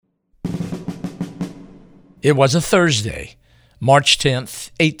It was a Thursday, March 10th,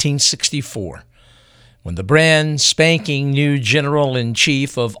 1864, when the brand spanking new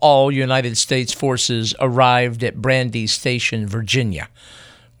General-in-Chief of all United States forces arrived at Brandy Station, Virginia,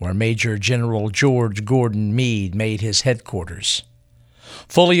 where Major General George Gordon Meade made his headquarters.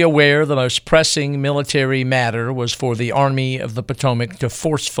 Fully aware the most pressing military matter was for the Army of the Potomac to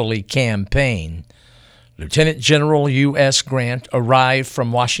forcefully campaign, Lieutenant General U.S. Grant arrived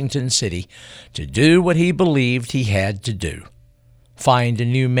from Washington City to do what he believed he had to do: find a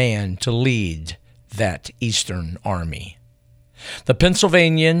new man to lead that Eastern Army. The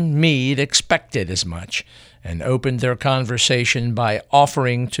Pennsylvanian, Meade, expected as much and opened their conversation by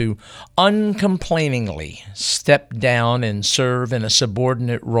offering to uncomplainingly step down and serve in a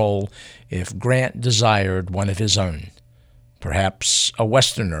subordinate role if Grant desired one of his own, perhaps a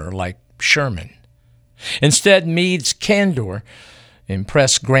Westerner like Sherman. Instead, Meade's candor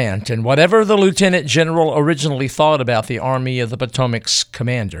impressed Grant, and whatever the lieutenant general originally thought about the Army of the Potomac's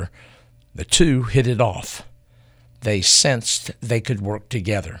commander, the two hit it off. They sensed they could work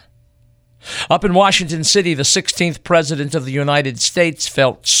together. Up in Washington City, the 16th President of the United States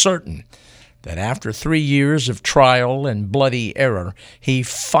felt certain that after 3 years of trial and bloody error, he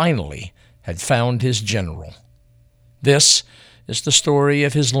finally had found his general. This is the story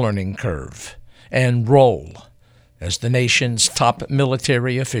of his learning curve and role as the nation's top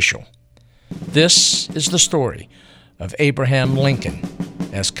military official. This is the story of Abraham Lincoln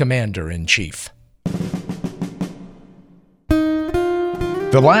as Commander-in-Chief.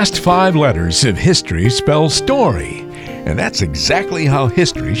 The last 5 letters of history spell story, and that's exactly how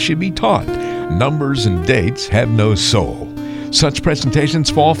history should be taught. Numbers and dates have no soul. Such presentations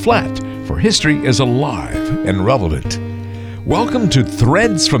fall flat, for history is alive and relevant. Welcome to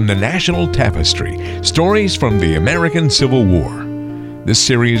Threads from the National Tapestry, stories from the American Civil War. This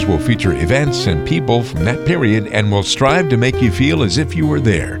series will feature events and people from that period and will strive to make you feel as if you were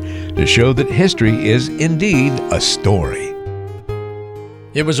there, to show that history is indeed a story.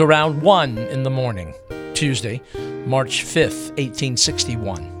 It was around 1 in the morning, Tuesday, March 5th,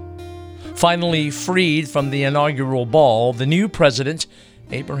 1861. Finally freed from the inaugural ball, the new president,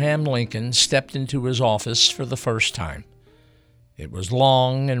 Abraham Lincoln, stepped into his office for the first time. It was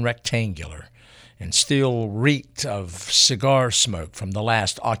long and rectangular, and still reeked of cigar smoke from the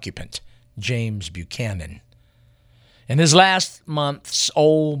last occupant, James Buchanan. In his last months,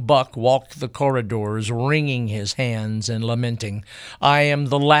 old Buck walked the corridors, wringing his hands and lamenting, "I am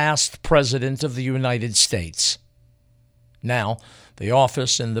the last president of the United States." Now, the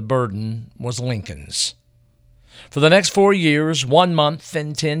office and the burden was Lincoln's. For the next 4 years, 1 month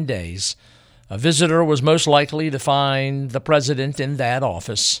and 10 days, a visitor was most likely to find the president in that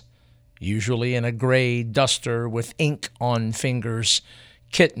office, usually in a gray duster with ink on fingers,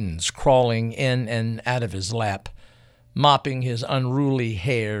 kittens crawling in and out of his lap, mopping his unruly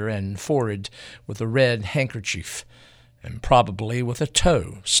hair and forehead with a red handkerchief, and probably with a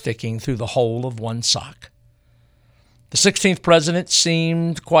toe sticking through the hole of one sock. The 16th president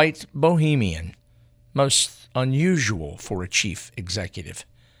seemed quite bohemian, most unusual for a chief executive.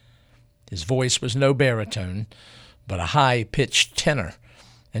 His voice was no baritone, but a high-pitched tenor,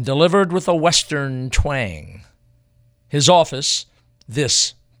 and delivered with a Western twang. His office,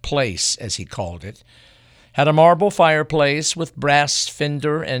 this place as he called it, had a marble fireplace with brass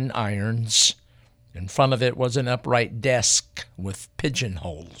fender and irons. In front of it was an upright desk with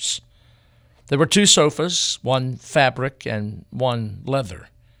pigeonholes. There were 2 sofas, one fabric and one leather.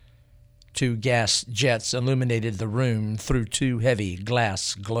 2 gas jets illuminated the room through 2 heavy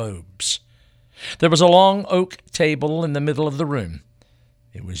glass globes. There was a long oak table in the middle of the room.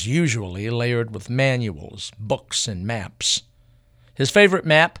 It was usually layered with manuals, books, and maps. His favorite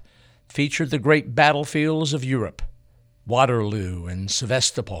map featured the great battlefields of Europe, Waterloo and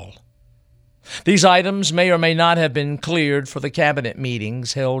Sevastopol. These items may or may not have been cleared for the cabinet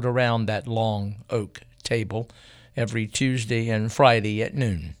meetings held around that long oak table every Tuesday and Friday at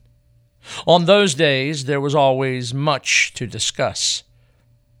noon. On those days, there was always much to discuss.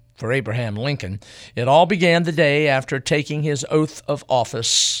 For Abraham Lincoln, it all began the day after taking his oath of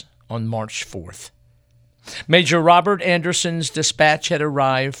office on March 4th. Major Robert Anderson's dispatch had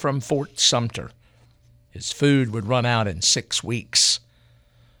arrived from Fort Sumter. His food would run out in 6 weeks.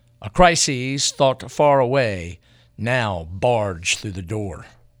 A crisis thought far away now barged through the door.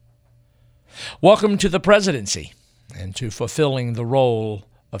 Welcome to the presidency and to fulfilling the role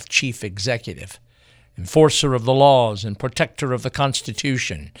of chief executive, enforcer of the laws and protector of the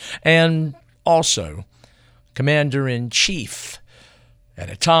Constitution, and also Commander-in-Chief at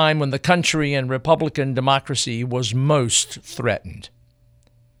a time when the country and Republican democracy was most threatened.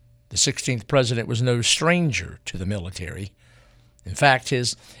 The 16th president was no stranger to the military. In fact,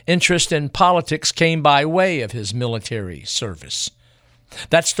 his interest in politics came by way of his military service.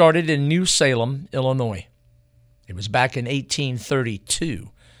 That started in New Salem, Illinois. It was back in 1832,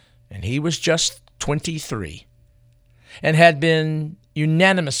 and he was just 23 and had been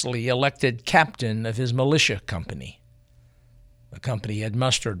unanimously elected captain of his militia company. The company had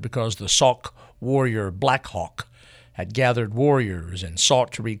mustered because the Sauk warrior Black Hawk had gathered warriors and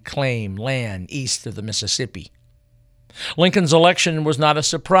sought to reclaim land east of the Mississippi. Lincoln's election was not a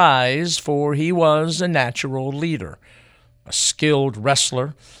surprise, for he was a natural leader, a skilled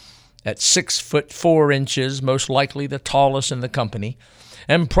wrestler at 6'4", most likely the tallest in the company,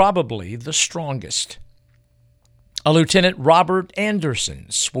 and probably the strongest. A Lieutenant Robert Anderson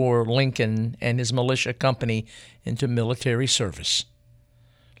swore Lincoln and his militia company into military service.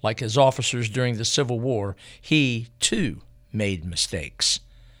 Like his officers during the Civil War, he, too, made mistakes.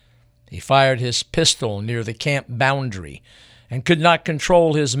 He fired his pistol near the camp boundary and could not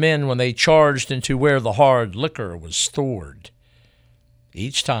control his men when they charged into where the hard liquor was stored.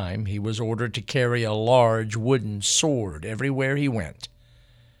 Each time he was ordered to carry a large wooden sword everywhere he went.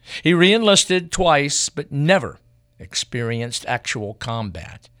 He re-enlisted twice, but never experienced actual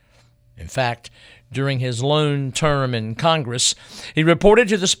combat. In fact, during his lone term in Congress, he reported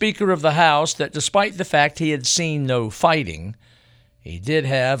to the Speaker of the House that despite the fact he had seen no fighting, he did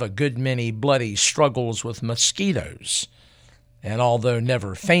have a good many bloody struggles with mosquitoes, and although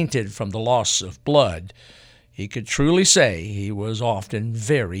never fainted from the loss of blood, he could truly say he was often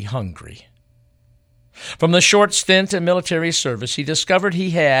very hungry. From the short stint in military service, he discovered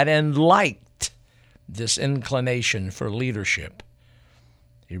he had and liked this inclination for leadership.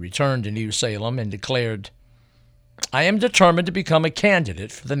 He returned to New Salem and declared, "I am determined to become a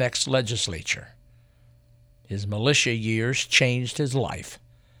candidate for the next legislature." His militia years changed his life.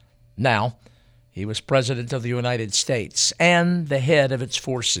 Now, he was President of the United States and the head of its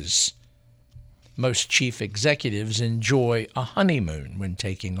forces. Most chief executives enjoy a honeymoon when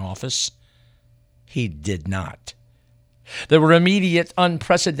taking office. He did not. There were immediate,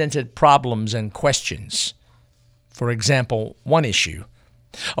 unprecedented problems and questions. For example, one issue.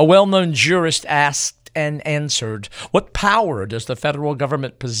 A well-known jurist asked and answered, what power does the federal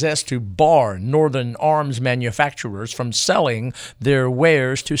government possess to bar northern arms manufacturers from selling their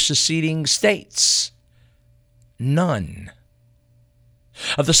wares to seceding states? None.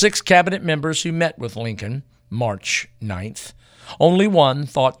 Of the 6 cabinet members who met with Lincoln, March 9th, only one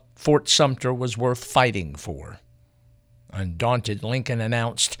thought Fort Sumter was worth fighting for. Undaunted, Lincoln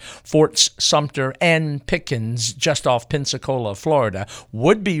announced Forts Sumter and Pickens, just off Pensacola, Florida,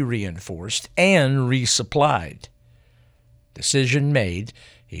 would be reinforced and resupplied. Decision made,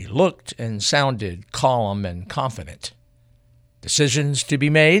 he looked and sounded calm and confident. Decisions to be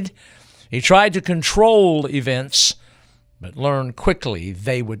made, he tried to control events, but learned quickly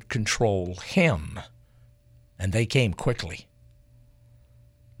they would control him. And they came quickly.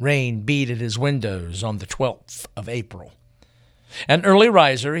 Rain beat at his windows on the 12th of April. An early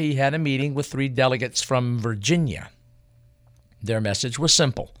riser, he had a meeting with 3 delegates from Virginia. Their message was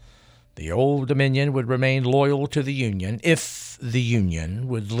simple. The Old Dominion would remain loyal to the Union if the Union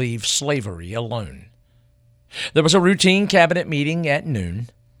would leave slavery alone. There was a routine cabinet meeting at noon.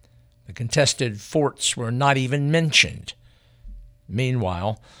 The contested forts were not even mentioned.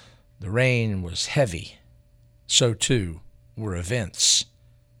 Meanwhile, the rain was heavy. So, too, were events.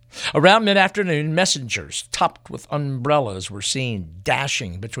 Around mid-afternoon, messengers topped with umbrellas were seen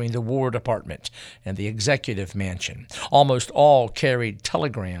dashing between the War Department and the Executive Mansion. Almost all carried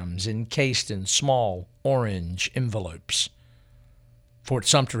telegrams encased in small orange envelopes. Fort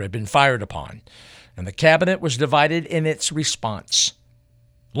Sumter had been fired upon, and the cabinet was divided in its response.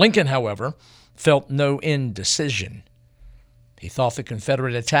 Lincoln, however, felt no indecision. He thought the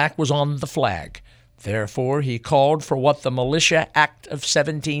Confederate attack was on the flag. Therefore, he called for what the Militia Act of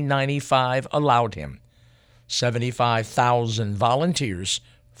 1795 allowed him, 75,000 volunteers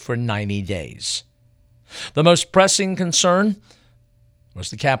for 90 days. The most pressing concern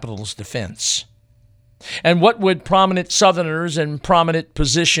was the capital's defense. And what would prominent Southerners in prominent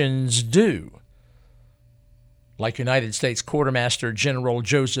positions do? Like United States Quartermaster General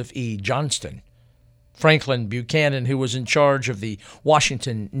Joseph E. Johnston, Franklin Buchanan, who was in charge of the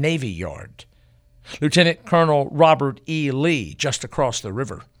Washington Navy Yard, Lieutenant Colonel Robert E. Lee, just across the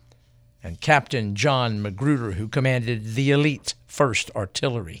river, and Captain John Magruder, who commanded the elite 1st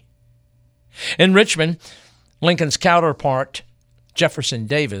Artillery. In Richmond, Lincoln's counterpart, Jefferson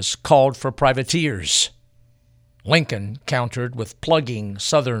Davis, called for privateers. Lincoln countered with plugging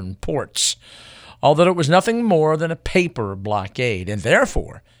southern ports, although it was nothing more than a paper blockade, and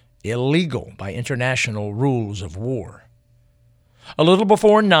therefore illegal by international rules of war. A little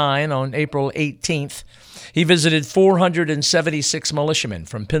before 9 on April 18th, he visited 476 militiamen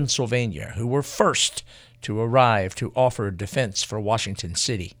from Pennsylvania who were first to arrive to offer defense for Washington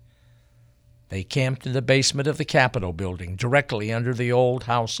City. They camped in the basement of the Capitol building, directly under the old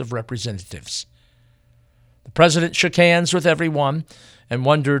House of Representatives. The president shook hands with everyone and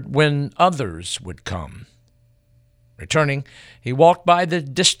wondered when others would come. Returning, he walked by the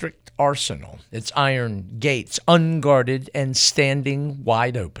district arsenal, its iron gates unguarded and standing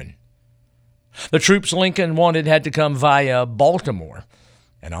wide open. The troops Lincoln wanted had to come via Baltimore,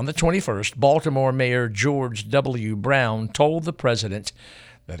 and on the 21st, Baltimore Mayor George W. Brown told the president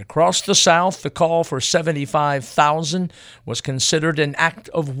that across the South, the call for 75,000 was considered an act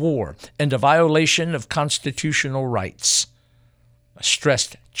of war and a violation of constitutional rights. A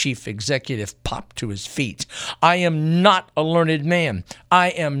stressed chief executive popped to his feet. "I am not a learned man. I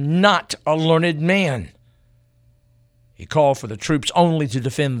am not a learned man." He called for the troops only to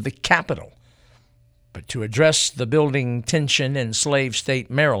defend the Capitol. But to address the building tension in slave state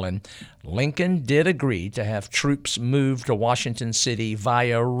Maryland, Lincoln did agree to have troops moved to Washington City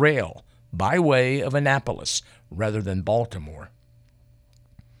via rail by way of Annapolis rather than Baltimore.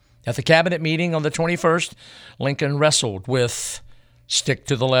 At the cabinet meeting on the 21st, Lincoln wrestled with stick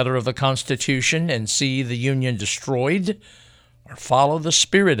to the letter of the Constitution and see the Union destroyed, or follow the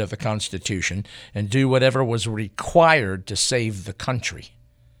spirit of the Constitution and do whatever was required to save the country.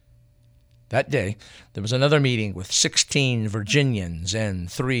 That day, there was another meeting with 16 Virginians and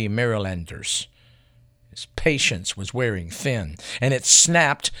 3 Marylanders. His patience was wearing thin, and it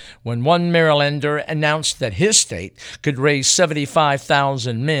snapped when one Marylander announced that his state could raise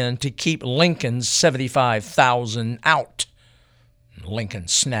 75,000 men to keep Lincoln's 75,000 out. Lincoln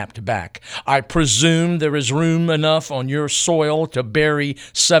snapped back. "I presume there is room enough on your soil to bury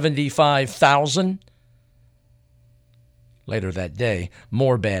 75,000? Later that day,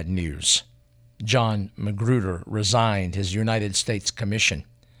 more bad news. John Magruder resigned his United States commission.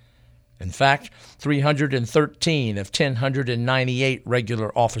 In fact, 313 of 1,098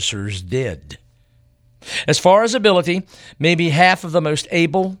 regular officers did. As far as ability, maybe half of the most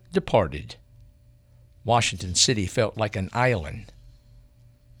able departed. Washington City felt like an island.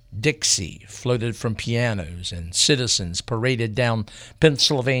 Dixie floated from pianos, and citizens paraded down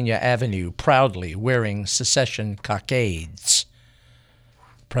Pennsylvania Avenue proudly wearing secession cockades.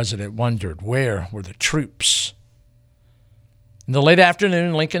 The president wondered, where were the troops? In the late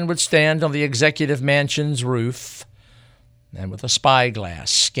afternoon, Lincoln would stand on the executive mansion's roof and with a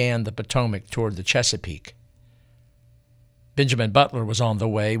spyglass scan the Potomac toward the Chesapeake. Benjamin Butler was on the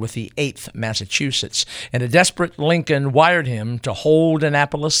way with the 8th Massachusetts, and a desperate Lincoln wired him to hold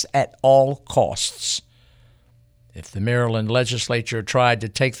Annapolis at all costs. If the Maryland legislature tried to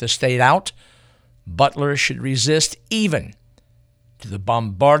take the state out, Butler should resist even to the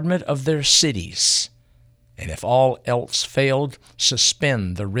bombardment of their cities, and if all else failed,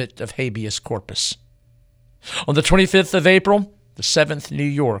 suspend the writ of habeas corpus. On the 25th of April, the 7th New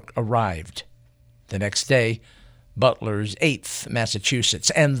York arrived. The next day, Butler's 8th Massachusetts,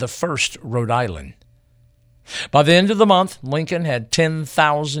 and the 1st Rhode Island. By the end of the month, Lincoln had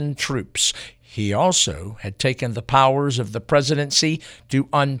 10,000 troops. He also had taken the powers of the presidency to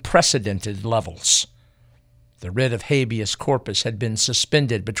unprecedented levels. The writ of habeas corpus had been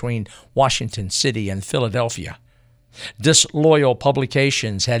suspended between Washington City and Philadelphia. Disloyal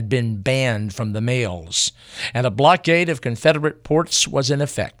publications had been banned from the mails, and a blockade of Confederate ports was in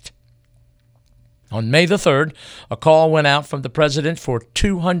effect. On May the 3rd, a call went out from the president for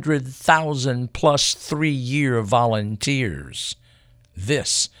 200,000 plus 3-year volunteers.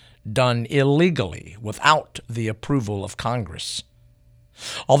 This done illegally without the approval of Congress.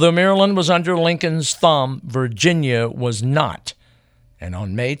 Although Maryland was under Lincoln's thumb, Virginia was not, and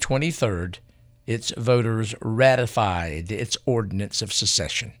on May 23rd, its voters ratified its ordinance of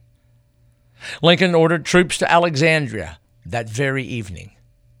secession. Lincoln ordered troops to Alexandria that very evening.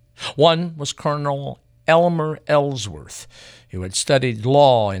 One was Colonel Elmer Ellsworth, who had studied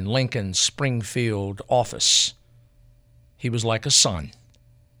law in Lincoln's Springfield office. He was like a son.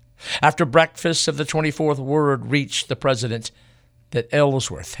 After breakfast of the 24th, word reached the president that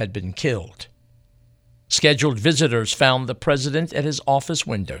Ellsworth had been killed. Scheduled visitors found the president at his office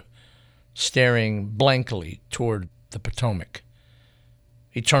window, staring blankly toward the Potomac.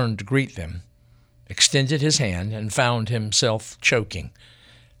 He turned to greet them, extended his hand, and found himself choking.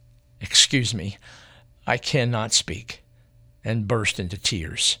 "Excuse me, I cannot speak," and burst into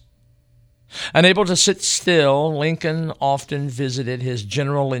tears. Unable to sit still, Lincoln often visited his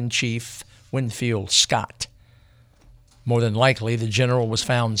General-in-Chief, Winfield Scott. More than likely, the general was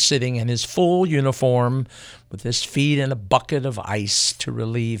found sitting in his full uniform with his feet in a bucket of ice to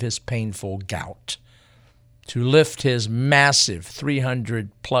relieve his painful gout. To lift his massive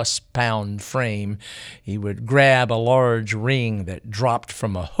 300-plus pound frame, he would grab a large ring that dropped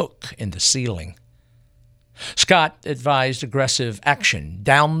from a hook in the ceiling. Scott advised aggressive action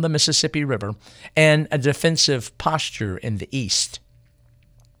down the Mississippi River and a defensive posture in the east.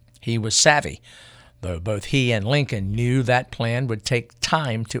 He was savvy, though both he and Lincoln knew that plan would take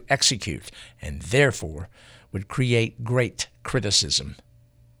time to execute and therefore would create great criticism.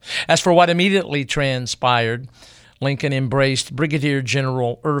 As for what immediately transpired, Lincoln embraced Brigadier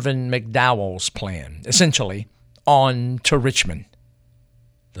General Irvin McDowell's plan, essentially on to Richmond,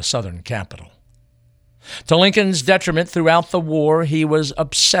 the Southern capital. To Lincoln's detriment throughout the war, he was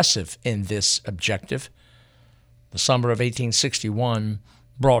obsessive in this objective. The summer of 1861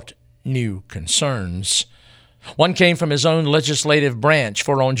 brought new concerns. One came from his own legislative branch,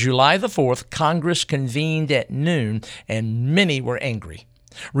 for on July the 4th, Congress convened at noon, and many were angry,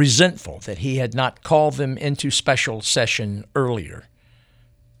 resentful that he had not called them into special session earlier.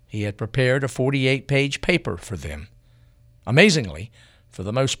 He had prepared a 48-page paper for them. Amazingly, for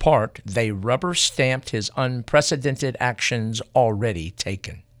the most part, they rubber-stamped his unprecedented actions already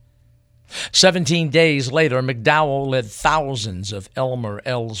taken. 17 days later, McDowell led thousands of Elmer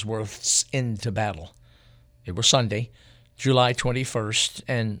Ellsworths into battle. It was Sunday, July 21st,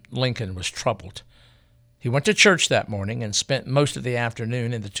 and Lincoln was troubled. He went to church that morning and spent most of the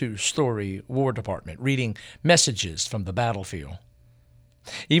afternoon in the two-story War Department, reading messages from the battlefield.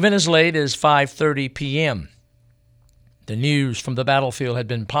 Even as late as 5:30 p.m., the news from the battlefield had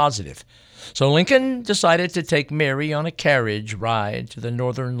been positive, so Lincoln decided to take Mary on a carriage ride to the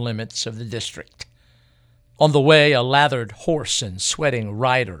northern limits of the district. On the way, a lathered horse and sweating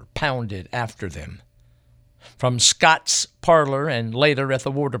rider pounded after them. From Scott's parlor and later at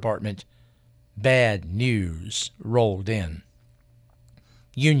the War Department, bad news rolled in.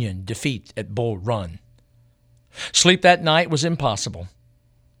 Union defeat at Bull Run. Sleep that night was impossible.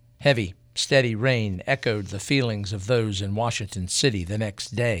 Heavy, steady rain echoed the feelings of those in Washington City the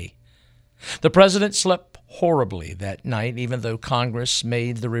next day. The president slept horribly that night, even though Congress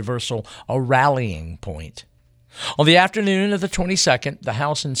made the reversal a rallying point. On the afternoon of the 22nd, the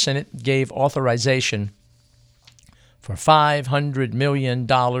House and Senate gave authorization for $500 million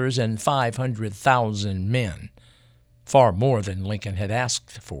and 500,000 men, far more than Lincoln had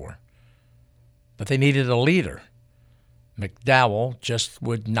asked for. But they needed a leader. McDowell just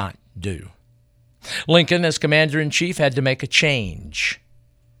would not do. Lincoln, as commander-in-chief, had to make a change.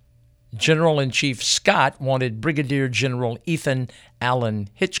 General-in-Chief Scott wanted Brigadier General Ethan Allen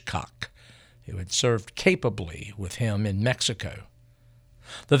Hitchcock, who had served capably with him in Mexico.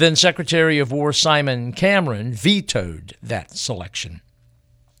 The then Secretary of War Simon Cameron vetoed that selection,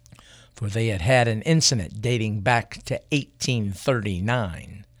 for they had had an incident dating back to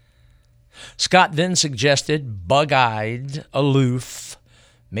 1839. Scott then suggested bug-eyed, aloof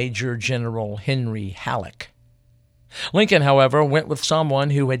Major General Henry Halleck. Lincoln, however, went with someone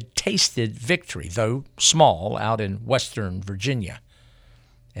who had tasted victory, though small, out in western Virginia.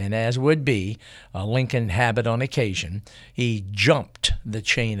 And as would be a Lincoln habit on occasion, he jumped the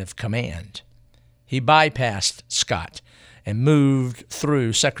chain of command. He bypassed Scott and moved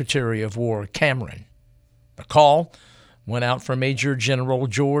through Secretary of War Cameron. The call went out for Major General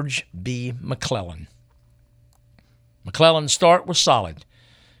George B. McClellan. McClellan's start was solid.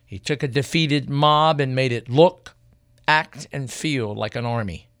 He took a defeated mob and made it look, act, and feel like an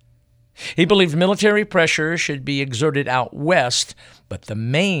army. He believed military pressure should be exerted out west, but the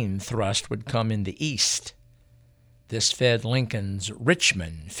main thrust would come in the east. This fed Lincoln's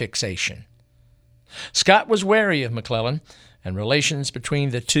Richmond fixation. Scott was wary of McClellan, and relations between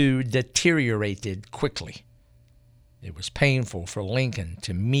the two deteriorated quickly. It was painful for Lincoln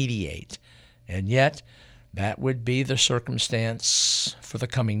to mediate, and yet that would be the circumstance for the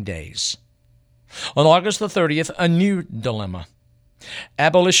coming days. On August the 30th, a new dilemma.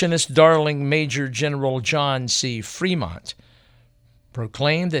 Abolitionist darling Major General John C. Fremont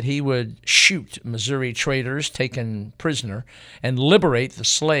proclaimed that he would shoot Missouri traders taken prisoner and liberate the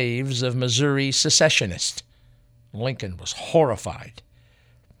slaves of Missouri secessionists. Lincoln was horrified.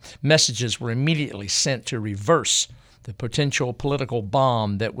 Messages were immediately sent to reverse the potential political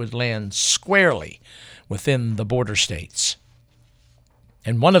bomb that would land squarely within the border states.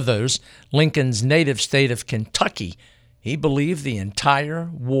 In one of those, Lincoln's native state of Kentucky, he believed the entire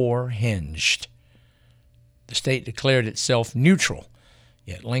war hinged. The state declared itself neutral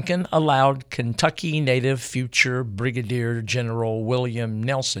Yet Lincoln allowed Kentucky native future Brigadier General William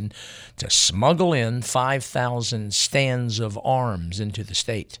Nelson to smuggle in 5,000 stands of arms into the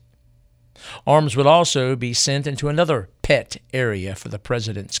state. Arms would also be sent into another pet area for the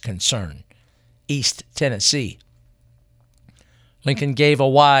president's concern, East Tennessee. Lincoln gave a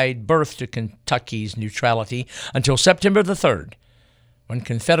wide berth to Kentucky's neutrality until September the 3rd, when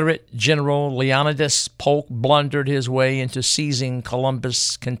Confederate General Leonidas Polk blundered his way into seizing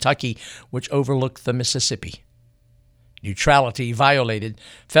Columbus, Kentucky, which overlooked the Mississippi. Neutrality violated.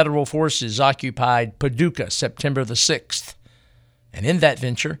 Federal forces occupied Paducah September the 6th, and in that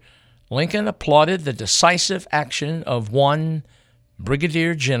venture, Lincoln applauded the decisive action of one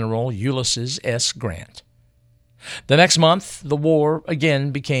Brigadier General Ulysses S. Grant. The next month, the war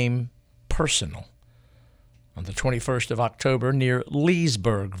again became personal. On the 21st of October, near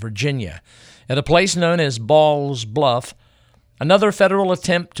Leesburg, Virginia, at a place known as Ball's Bluff, another federal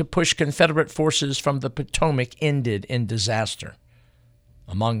attempt to push Confederate forces from the Potomac ended in disaster.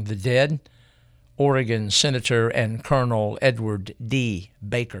 Among the dead, Oregon Senator and Colonel Edward D.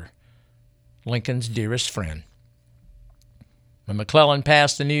 Baker, Lincoln's dearest friend. When McClellan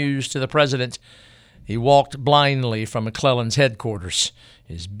passed the news to the president, he walked blindly from McClellan's headquarters,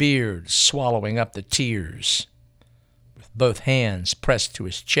 his beard swallowing up the tears. With both hands pressed to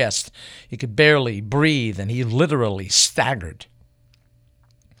his chest, he could barely breathe, and he literally staggered.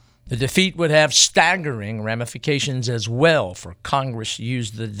 The defeat would have staggering ramifications as well, for Congress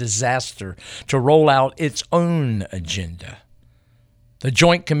used the disaster to roll out its own agenda. The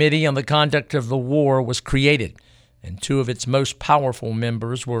Joint Committee on the Conduct of the War was created, and two of its most powerful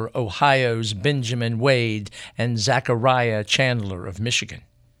members were Ohio's Benjamin Wade and Zachariah Chandler of Michigan.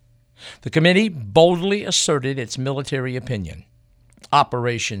 The committee boldly asserted its military opinion,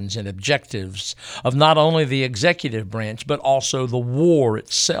 operations and objectives of not only the executive branch, but also the war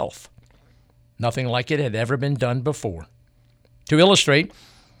itself. Nothing like it had ever been done before. To illustrate,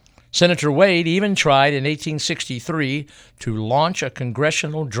 Senator Wade even tried in 1863 to launch a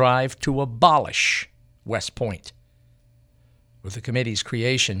congressional drive to abolish West Point. With the committee's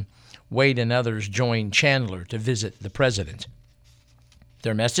creation, Wade and others joined Chandler to visit the president.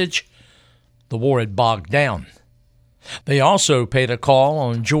 Their message? The war had bogged down. They also paid a call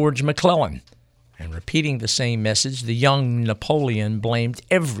on George McClellan, and repeating the same message, the young Napoleon blamed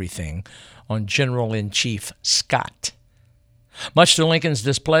everything on General-in-Chief Scott. Much to Lincoln's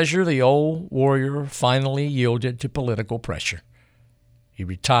displeasure, the old warrior finally yielded to political pressure. He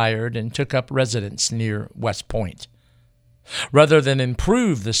retired and took up residence near West Point. Rather than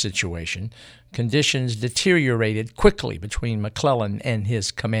improve the situation, conditions deteriorated quickly between McClellan and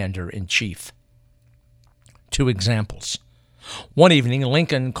his commander-in-chief. Two examples. One evening,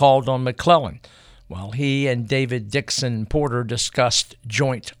 Lincoln called on McClellan while he and David Dixon Porter discussed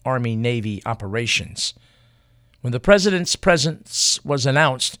joint Army-Navy operations. When the president's presence was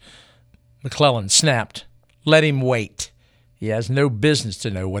announced, McClellan snapped, "Let him wait. He has no business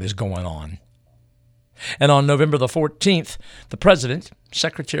to know what is going on." And on November the 14th, the president,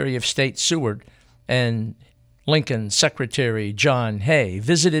 Secretary of State Seward, and Lincoln's Secretary John Hay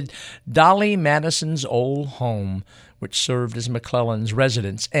visited Dolly Madison's old home, which served as McClellan's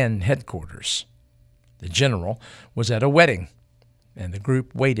residence and headquarters. The general was at a wedding, and the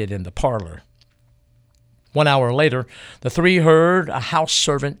group waited in the parlor. 1 hour later, the three heard a house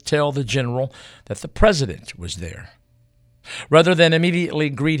servant tell the general that the president was there. Rather than immediately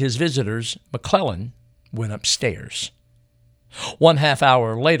greet his visitors, McClellan went upstairs. 1/2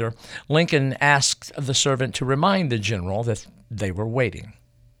 hour later, Lincoln asked the servant to remind the general that they were waiting.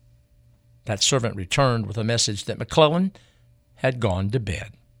 That servant returned with a message that McClellan had gone to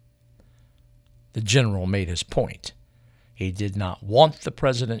bed. The general made his point. He did not want the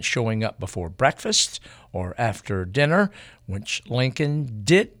president showing up before breakfast or after dinner, which Lincoln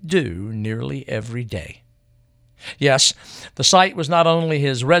did do nearly every day. Yes, the site was not only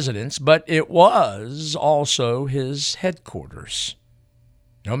his residence, but it was also his headquarters.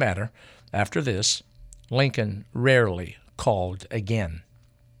 No matter, after this, Lincoln rarely called again.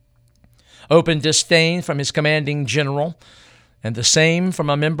 Open disdain from his commanding general, and the same from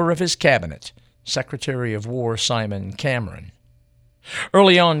a member of his cabinet, Secretary of War Simon Cameron.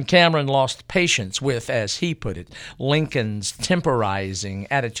 Early on, Cameron lost patience with, as he put it, Lincoln's temporizing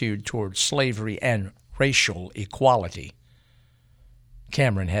attitude toward slavery and racial equality.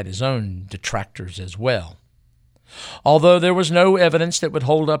 Cameron had his own detractors as well. Although there was no evidence that would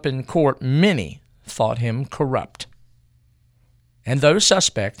hold up in court, many thought him corrupt. And though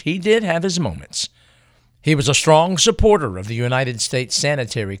suspect, he did have his moments. He was a strong supporter of the United States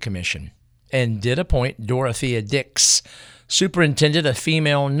Sanitary Commission and did appoint Dorothea Dix, superintended of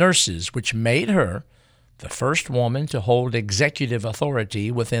female nurses, which made her the first woman to hold executive authority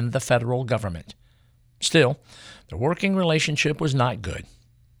within the federal government. Still, the working relationship was not good.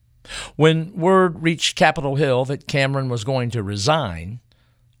 When word reached Capitol Hill that Cameron was going to resign,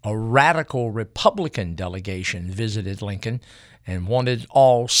 a radical Republican delegation visited Lincoln and wanted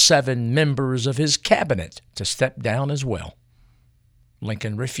all 7 members of his cabinet to step down as well.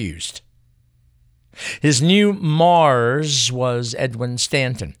 Lincoln refused. His new Mars was Edwin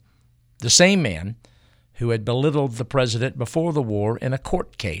Stanton, the same man who had belittled the president before the war in a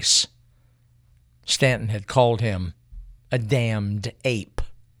court case. Stanton had called him a damned ape.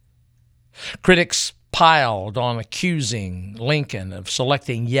 Critics piled on accusing Lincoln of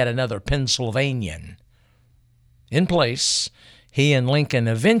selecting yet another Pennsylvanian. In place, he and Lincoln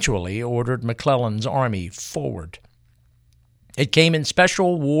eventually ordered McClellan's army forward. It came in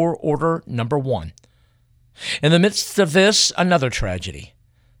Special War Order No. 1. In the midst of this, another tragedy,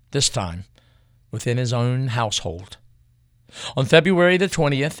 this time within his own household. On February the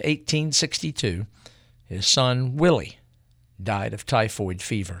 20th, 1862, his son Willie died of typhoid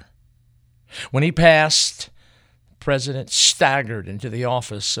fever. When he passed, the president staggered into the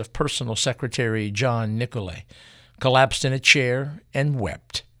office of Personal Secretary John Nicolay, collapsed in a chair, and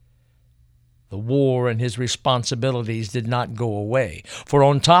wept. The war and his responsibilities did not go away, for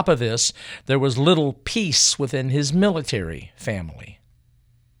on top of this, there was little peace within his military family.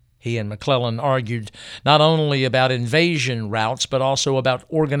 He and McClellan argued not only about invasion routes, but also about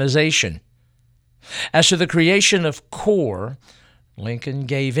organization. As to the creation of corps, Lincoln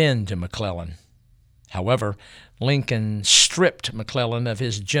gave in to McClellan. However, Lincoln stripped McClellan of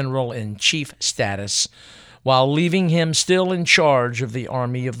his general-in-chief status while leaving him still in charge of the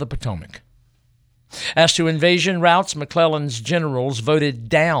Army of the Potomac. As to invasion routes, McClellan's generals voted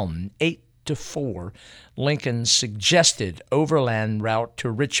down 8-4 Lincoln's suggested overland route to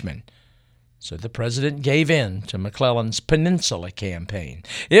Richmond, so the president gave in to McClellan's Peninsula campaign.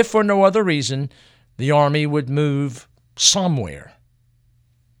 If for no other reason, the Army would move somewhere,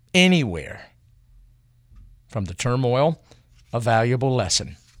 anywhere. From the turmoil, a valuable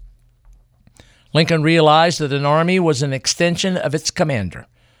lesson. Lincoln realized that an army was an extension of its commander,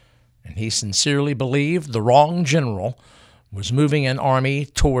 and he sincerely believed the wrong general was moving an army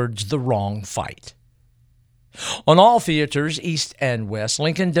towards the wrong fight. On all theaters, east and west,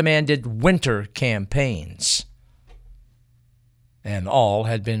 Lincoln demanded winter campaigns, and all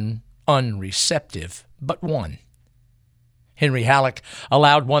had been unreceptive but one. Henry Halleck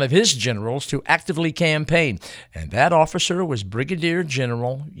allowed one of his generals to actively campaign, and that officer was Brigadier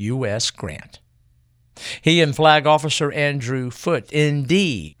General U.S. Grant. He and Flag Officer Andrew Foote,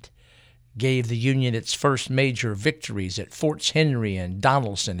 indeed, gave the Union its first major victories at Forts Henry and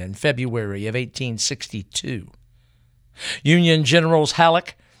Donelson in February of 1862. Union Generals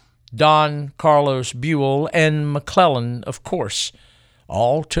Halleck, Don Carlos Buell, and McClellan, of course,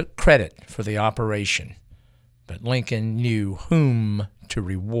 all took credit for the operation, but Lincoln knew whom to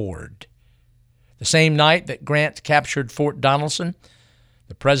reward. The same night that Grant captured Fort Donelson,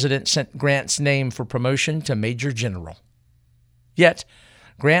 the president sent Grant's name for promotion to Major General. Yet,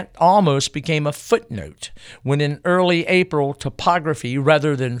 Grant almost became a footnote when in early April topography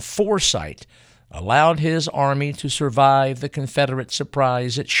rather than foresight allowed his army to survive the Confederate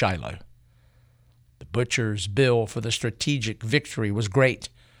surprise at Shiloh. The butcher's bill for the strategic victory was great,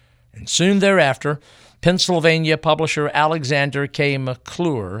 and soon thereafter, Pennsylvania publisher Alexander K.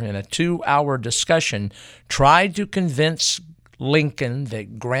 McClure, in a 2-hour discussion, tried to convince Lincoln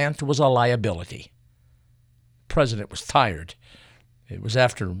that Grant was a liability. The president was tired. It was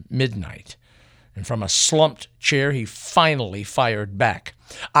after midnight, and from a slumped chair he finally fired back.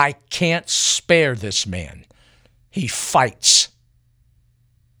 "I can't spare this man. He fights."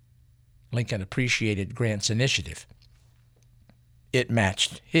 Lincoln appreciated Grant's initiative. It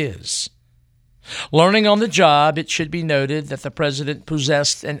matched his. Learning on the job, it should be noted that the president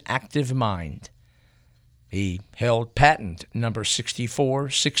possessed an active mind. He held patent number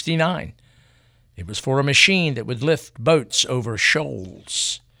 6469. It was for a machine that would lift boats over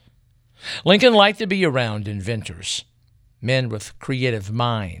shoals. Lincoln liked to be around inventors, men with creative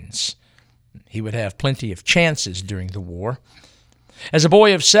minds. He would have plenty of chances during the war. As a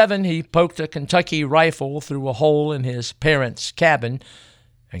boy of 7, he poked a Kentucky rifle through a hole in his parents' cabin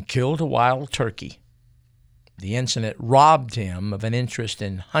and killed a wild turkey. The incident robbed him of an interest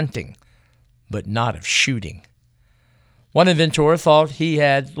in hunting, but not of shooting. One inventor thought he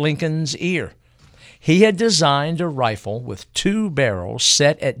had Lincoln's ear. He had designed a rifle with 2 barrels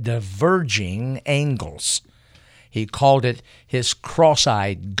set at diverging angles. He called it his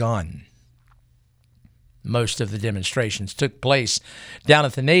cross-eyed gun. Most of the demonstrations took place down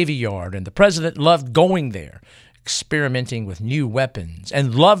at the Navy Yard, and the president loved going there, experimenting with new weapons,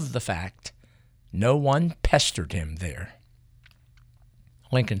 and loved the fact no one pestered him there.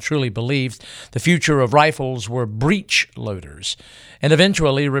 Lincoln truly believed the future of rifles were breech loaders and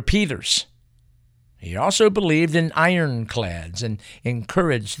eventually repeaters. He also believed in ironclads and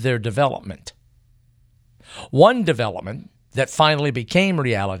encouraged their development. One development that finally became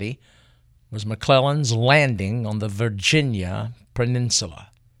reality was McClellan's landing on the Virginia Peninsula.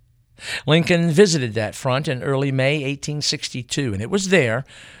 Lincoln visited that front in early May 1862, and it was there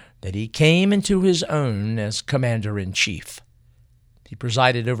that he came into his own as commander-in-chief. He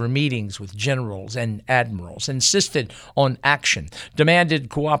presided over meetings with generals and admirals, insisted on action, demanded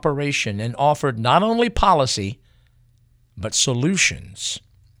cooperation, and offered not only policy, but solutions.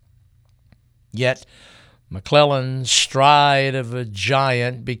 Yet, McClellan's stride of a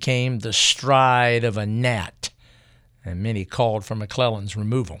giant became the stride of a gnat, and many called for McClellan's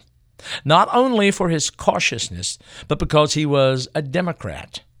removal, not only for his cautiousness, but because he was a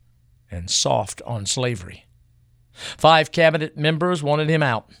Democrat and soft on slavery. 5 cabinet members wanted him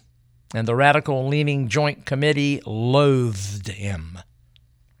out, and the radical-leaning Joint Committee loathed him.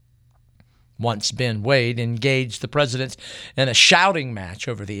 Once Ben Wade engaged the president in a shouting match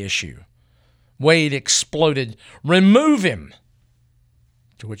over the issue. Wade exploded, "Remove him!"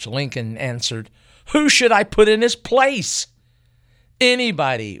 To which Lincoln answered, "Who should I put in his place?"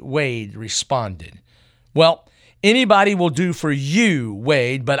 "Anybody," Wade responded. "Well, anybody will do for you,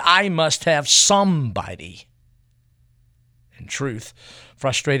 Wade, but I must have somebody." In truth,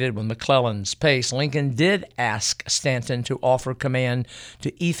 frustrated with McClellan's pace, Lincoln did ask Stanton to offer command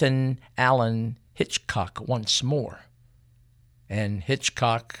to Ethan Allen Hitchcock once more, and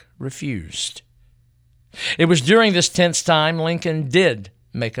Hitchcock refused. It was during this tense time Lincoln did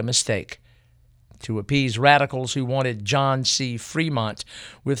make a mistake. To appease radicals who wanted John C. Fremont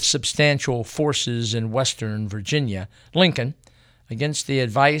with substantial forces in western Virginia, Lincoln, against the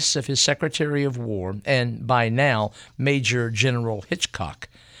advice of his Secretary of War and by now Major General Hitchcock,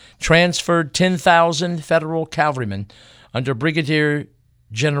 transferred 10,000 Federal cavalrymen under Brigadier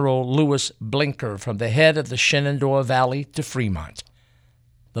General Lewis Blinker from the head of the Shenandoah Valley to Fremont.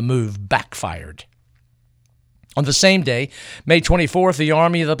 The move backfired. On the same day, May 24th, the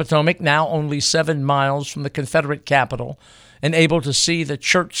Army of the Potomac, now only 7 miles from the Confederate capital and able to see the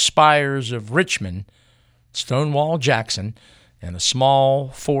church spires of Richmond, Stonewall Jackson, and a small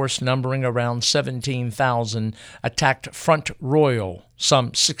force numbering around 17,000 attacked Front Royal,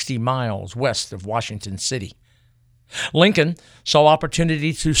 some 60 miles west of Washington City. Lincoln saw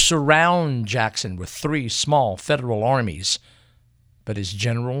opportunity to surround Jackson with 3 small Federal armies, but his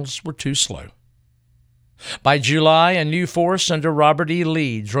generals were too slow. By July, a new force under Robert E.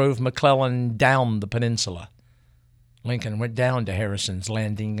 Lee drove McClellan down the peninsula. Lincoln went down to Harrison's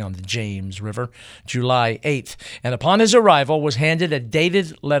Landing on the James River July 8th, and upon his arrival was handed a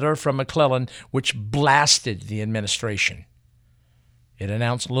dated letter from McClellan which blasted the administration. It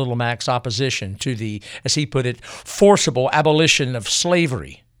announced Little Mac's opposition to the, as he put it, forcible abolition of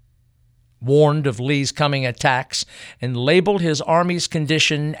slavery, warned of Lee's coming attacks, and labeled his army's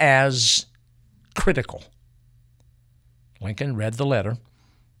condition as critical. Lincoln read the letter,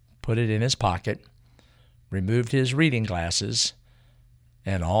 put it in his pocket, removed his reading glasses,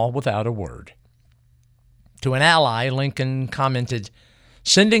 and all without a word. To an ally, Lincoln commented,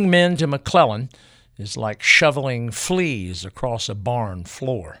 "Sending men to McClellan is like shoveling fleas across a barn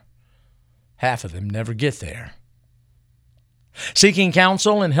floor. Half of them never get there." Seeking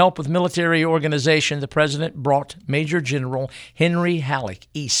counsel and help with military organization, the president brought Major General Henry Halleck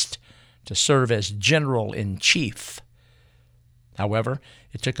east to serve as general-in-chief. However,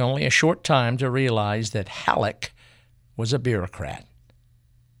 it took only a short time to realize that Halleck was a bureaucrat.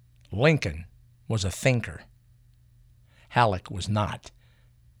 Lincoln was a thinker. Halleck was not.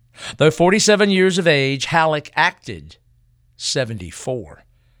 Though 47 years of age, Halleck acted 74.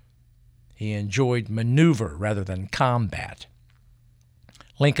 He enjoyed maneuver rather than combat.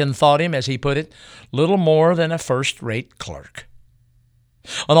 Lincoln thought him, as he put it, little more than a first-rate clerk.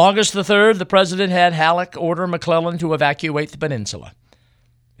 On August the 3rd, the president had Halleck order McClellan to evacuate the peninsula.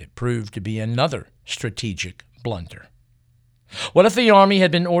 It proved to be another strategic blunder. What if the army had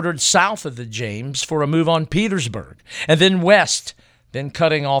been ordered south of the James for a move on Petersburg, and then west, then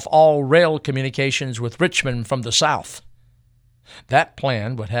cutting off all rail communications with Richmond from the south? That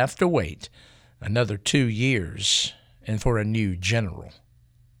plan would have to wait another 2 years and for a new general.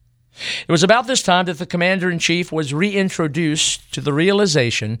 It was about this time that the commander-in-chief was reintroduced to the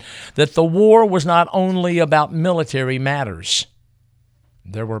realization that the war was not only about military matters.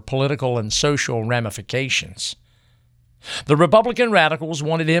 There were political and social ramifications. The Republican radicals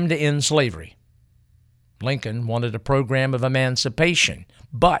wanted him to end slavery. Lincoln wanted a program of emancipation,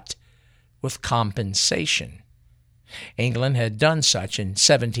 but with compensation. England had done such in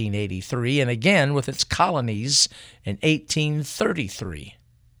 1783 and again with its colonies in 1833.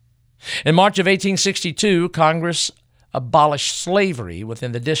 In March of 1862, Congress abolished slavery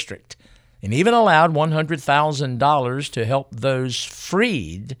within the district and even allowed $100,000 to help those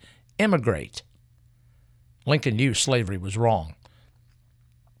freed immigrate. Lincoln knew slavery was wrong,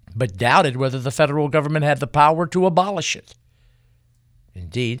 but doubted whether the federal government had the power to abolish it.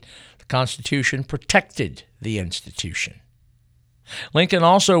 Indeed, the Constitution protected the institution. Lincoln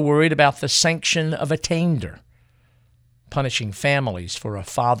also worried about the sanction of attainder, punishing families for a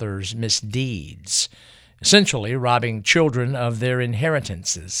father's misdeeds, essentially robbing children of their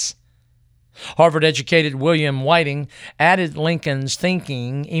inheritances. Harvard-educated William Whiting added Lincoln's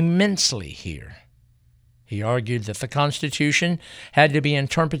thinking immensely here. He argued that the Constitution had to be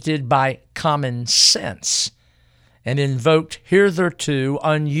interpreted by common sense and invoked hitherto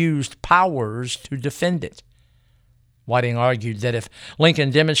unused powers to defend it. Whiting argued that if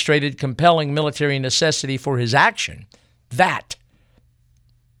Lincoln demonstrated compelling military necessity for his action, that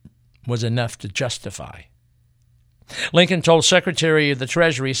was enough to justify. Lincoln told Secretary of the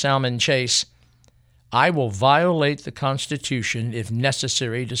Treasury Salmon Chase, "I will violate the Constitution if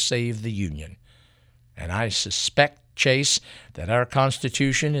necessary to save the Union. And I suspect, Chase, that our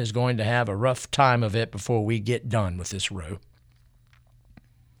Constitution is going to have a rough time of it before we get done with this row."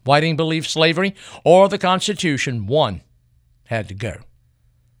 Whiting believed slavery or the Constitution, one had to go.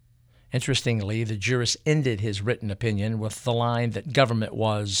 Interestingly, the jurist ended his written opinion with the line that government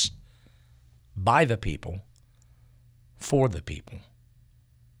was by the people, for the people.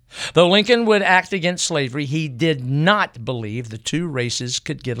 Though Lincoln would act against slavery, he did not believe the two races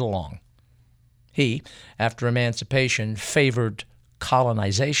could get along. He, after emancipation, favored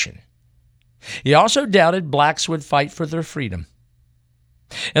colonization. He also doubted blacks would fight for their freedom.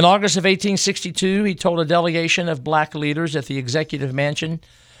 In August of 1862, he told a delegation of black leaders at the Executive Mansion,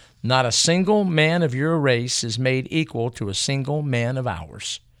 "Not a single man of your race is made equal to a single man of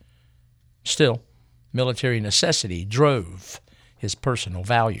ours." Still, military necessity drove his personal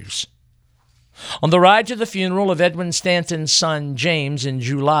values. On the ride to the funeral of Edwin Stanton's son James in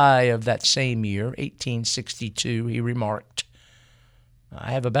July of that same year, 1862, he remarked,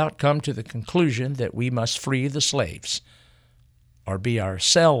 "I have about come to the conclusion that we must free the slaves or be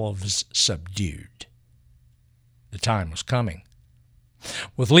ourselves subdued." The time was coming.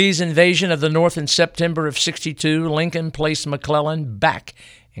 With Lee's invasion of the North in September of 62, Lincoln placed McClellan back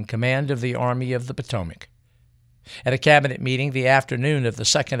in command of the Army of the Potomac. At a cabinet meeting the afternoon of the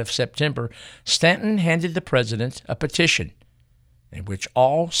 2nd of September, Stanton handed the president a petition in which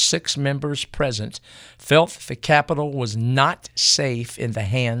all 6 members present felt the capital was not safe in the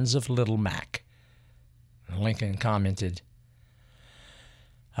hands of Little Mac. Lincoln commented,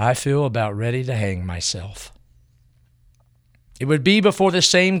 "I feel about ready to hang myself." It would be before the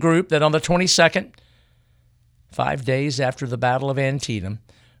same group that on the 22nd, 5 days after the Battle of Antietam,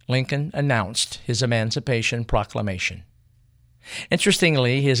 Lincoln announced his Emancipation Proclamation.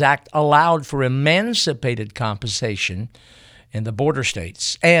 Interestingly, his act allowed for emancipated compensation in the border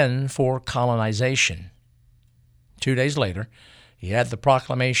states and for colonization. 2 days later, he had the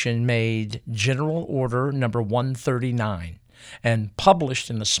proclamation made General Order Number 139 and published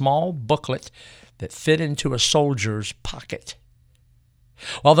in a small booklet that fit into a soldier's pocket.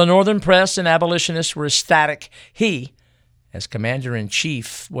 While the Northern press and abolitionists were ecstatic, he, as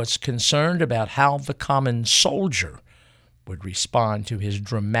Commander-in-Chief, was concerned about how the common soldier would respond to his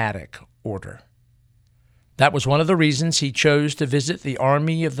dramatic order. That was one of the reasons he chose to visit the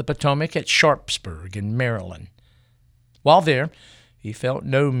Army of the Potomac at Sharpsburg in Maryland. While there, he felt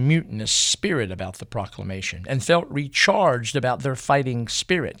no mutinous spirit about the proclamation and felt recharged about their fighting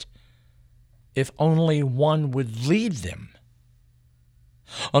spirit. If only one would lead them.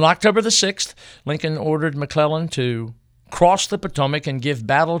 On October the 6th, Lincoln ordered McClellan to cross the Potomac and give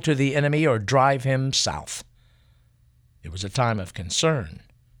battle to the enemy or drive him south. It was a time of concern.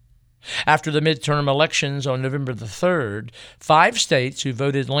 After the midterm elections on November the 3rd, 5 states who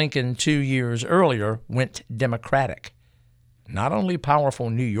voted Lincoln 2 years earlier went Democratic. Not only powerful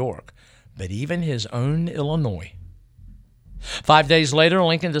New York, but even his own Illinois. 5 days later,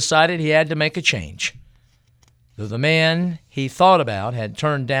 Lincoln decided he had to make a change. Though the man he thought about had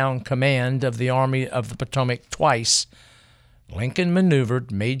turned down command of the Army of the Potomac twice, Lincoln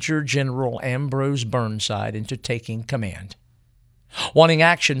maneuvered Major General Ambrose Burnside into taking command. Wanting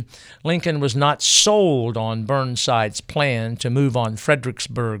action, Lincoln was not sold on Burnside's plan to move on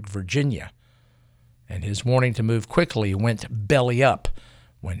Fredericksburg, Virginia, and his warning to move quickly went belly up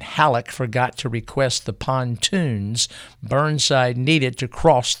when Halleck forgot to request the pontoons Burnside needed to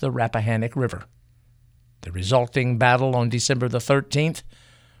cross the Rappahannock River. The resulting battle on December the 13th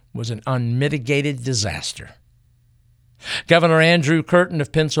was an unmitigated disaster. Governor Andrew Curtin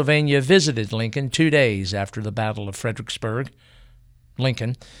of Pennsylvania visited Lincoln 2 days after the Battle of Fredericksburg.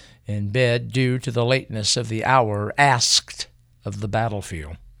 Lincoln, in bed due to the lateness of the hour, asked of the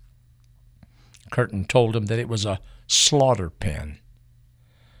battlefield. Curtin told him that it was a slaughter pen.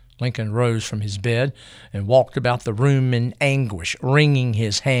 Lincoln rose from his bed and walked about the room in anguish, wringing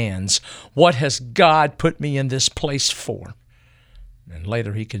his hands. "What has God put me in this place for?" And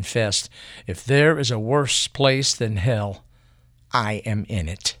later he confessed, "If there is a worse place than hell, I am in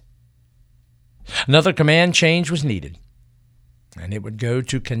it." Another command change was needed, and it would go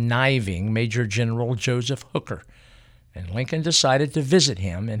to conniving Major General Joseph Hooker, and Lincoln decided to visit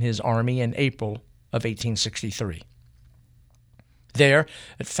him in his army in April of 1863. There,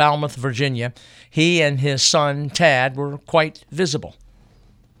 at Falmouth, Virginia, he and his son, Tad, were quite visible.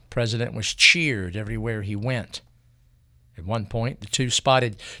 The president was cheered everywhere he went. At one point, the two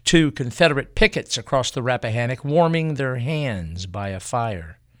spotted 2 Confederate pickets across the Rappahannock warming their hands by a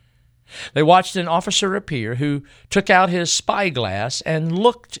fire. They watched an officer appear who took out his spyglass and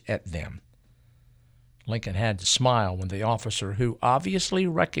looked at them. Lincoln had to smile when the officer, who obviously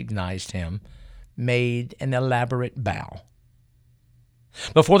recognized him, made an elaborate bow.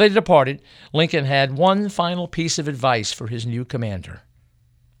 Before they departed, Lincoln had one final piece of advice for his new commander.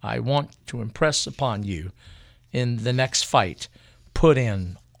 "I want to impress upon you, in the next fight, put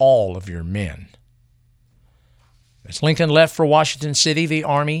in all of your men." As Lincoln left for Washington City, the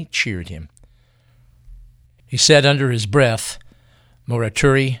Army cheered him. He said under his breath,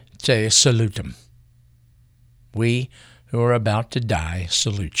 "Morituri te salutem." "We who are about to die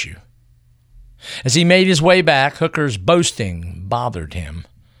salute you." As he made his way back, Hooker's boasting bothered him.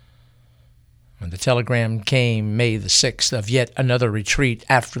 When the telegram came May the 6th of yet another retreat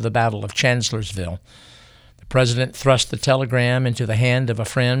after the Battle of Chancellorsville, the president thrust the telegram into the hand of a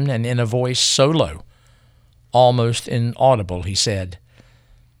friend, and in a voice so low, almost inaudible, he said,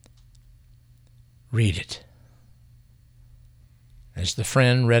 "Read it." As the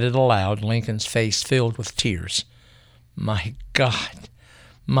friend read it aloud, Lincoln's face filled with tears. My God,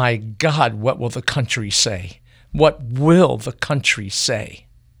 what will the country say? What will the country say?"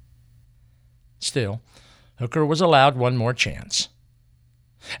 Still, Hooker was allowed one more chance.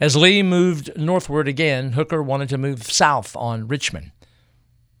 As Lee moved northward again, Hooker wanted to move south on Richmond.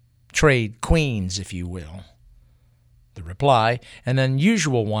 Trade Queens, if you will. The reply, an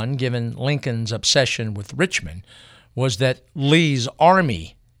unusual one given Lincoln's obsession with Richmond, was that Lee's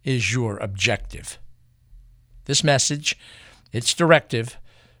army is your objective. This message, its directive,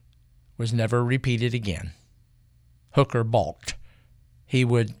 was never repeated again. Hooker balked. He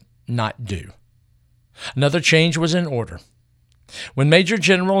would not do. Another change was in order. When Major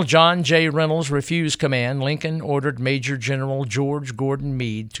General John J. Reynolds refused command, Lincoln ordered Major General George Gordon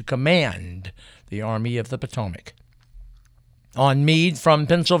Meade to command the Army of the Potomac. On Meade from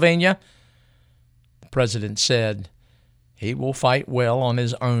Pennsylvania, the president said, "He will fight well on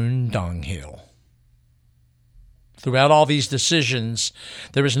his own dunghill." Throughout all these decisions,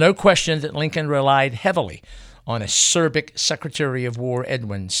 there is no question that Lincoln relied heavily on acerbic Secretary of War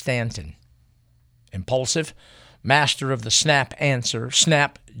Edwin Stanton. Impulsive, master of the snap answer,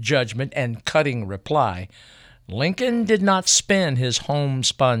 snap judgment, and cutting reply, Lincoln did not spin his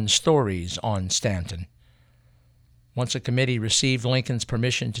homespun stories on Stanton. Once a committee received Lincoln's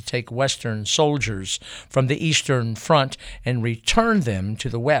permission to take Western soldiers from the Eastern Front and return them to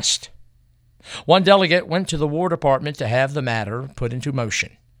the West. One delegate went to the War Department to have the matter put into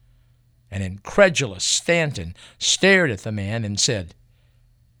motion. An incredulous Stanton stared at the man and said,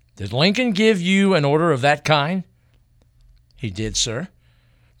 "Did Lincoln give you an order of that kind?" "He did, sir."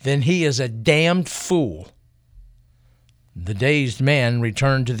 "Then he is a damned fool." The dazed man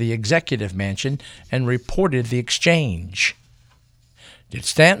returned to the executive mansion and reported the exchange. "Did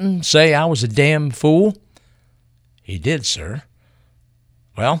Stanton say I was a damned fool?" "He did, sir."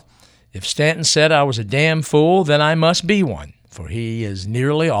 "Well, if Stanton said I was a damn fool, then I must be one, for he is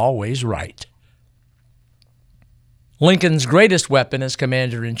nearly always right." Lincoln's greatest weapon as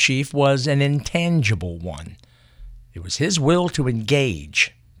commander-in-chief was an intangible one. It was his will to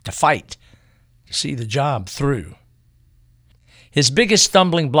engage, to fight, to see the job through. His biggest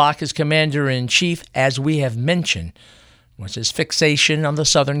stumbling block as commander-in-chief, as we have mentioned, was his fixation on the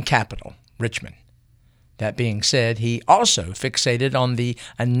Southern capital, Richmond. That being said, he also fixated on the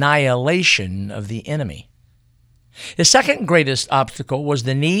annihilation of the enemy. His second greatest obstacle was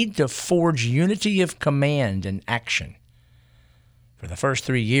the need to forge unity of command and action. For the first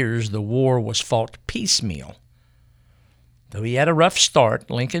 3 years, the war was fought piecemeal. Though he had a rough start,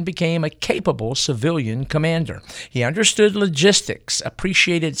 Lincoln became a capable civilian commander. He understood logistics,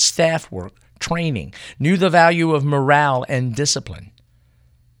 appreciated staff work, training, knew the value of morale and discipline.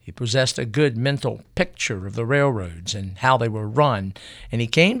 He possessed a good mental picture of the railroads and how they were run, and he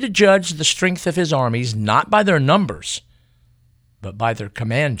came to judge the strength of his armies not by their numbers, but by their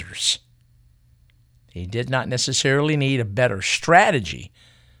commanders. He did not necessarily need a better strategy,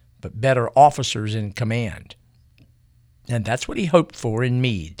 but better officers in command. And that's what he hoped for in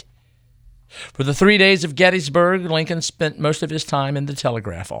Meade. For the 3 days of Gettysburg, Lincoln spent most of his time in the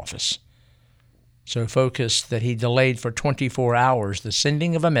telegraph office, so focused that he delayed for 24 hours the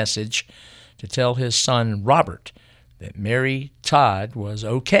sending of a message to tell his son Robert that Mary Todd was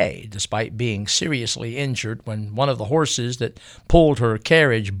okay despite being seriously injured when one of the horses that pulled her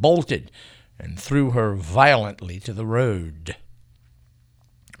carriage bolted and threw her violently to the road.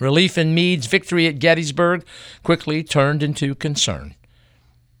 Relief in Meade's victory at Gettysburg quickly turned into concern.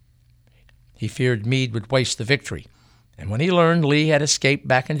 He feared Meade would waste the victory, and when he learned Lee had escaped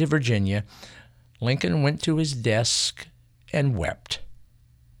back into Virginia, Lincoln went to his desk and wept.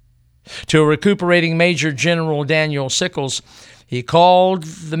 To a recuperating Major General Daniel Sickles, he called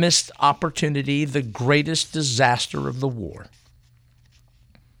the missed opportunity the greatest disaster of the war.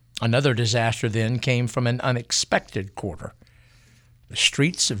 Another disaster then came from an unexpected quarter: the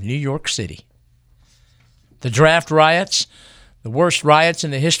streets of New York City. The draft riots, the worst riots in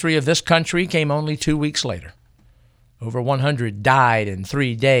the history of this country, came only 2 weeks later. Over 100 died in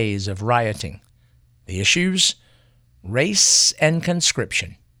 3 days of rioting. The issues: race and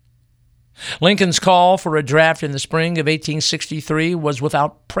conscription. Lincoln's call for a draft in the spring of 1863 was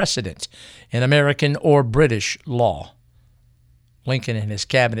without precedent in American or British law. Lincoln and his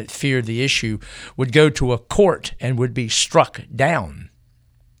cabinet feared the issue would go to a court and would be struck down.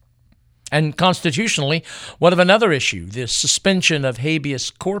 And constitutionally, what of another issue, the suspension of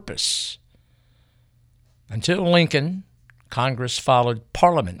habeas corpus? Until Lincoln, Congress followed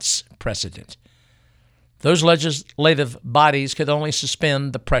Parliament's precedent. Those legislative bodies could only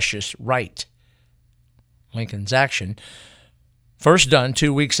suspend the precious right. Lincoln's action, first done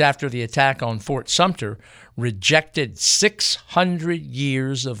 2 weeks after the attack on Fort Sumter, rejected 600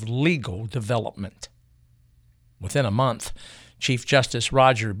 years of legal development. Within a month, Chief Justice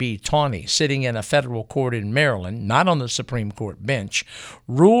Roger B. Taney, sitting in a federal court in Maryland, not on the Supreme Court bench,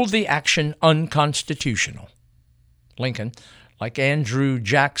 ruled the action unconstitutional. Lincoln, like Andrew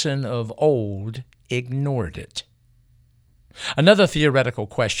Jackson of old, ignored it. Another theoretical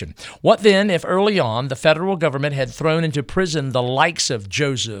question: what then if early on the federal government had thrown into prison the likes of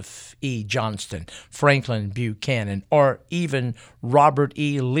Joseph E. Johnston, Franklin Buchanan, or even Robert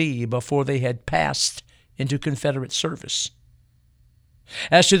E. Lee before they had passed into Confederate service?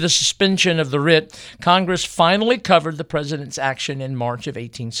 As to the suspension of the writ, Congress finally covered the president's action in March of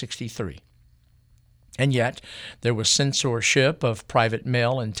 1863. And yet, there was censorship of private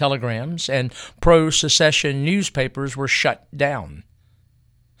mail and telegrams, and pro-secession newspapers were shut down.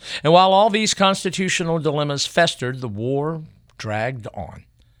 And while all these constitutional dilemmas festered, the war dragged on.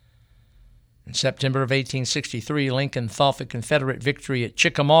 In September of 1863, Lincoln thought the Confederate victory at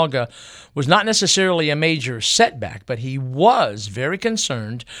Chickamauga was not necessarily a major setback, but he was very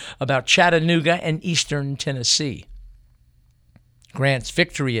concerned about Chattanooga and eastern Tennessee. Grant's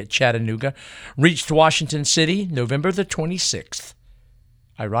victory at Chattanooga reached Washington City November the 26th.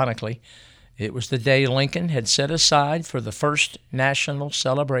 Ironically, it was the day Lincoln had set aside for the first national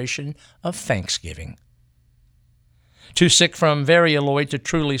celebration of Thanksgiving. Too sick from varioloid to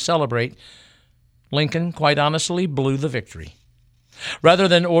truly celebrate, Lincoln quite honestly blew the victory. Rather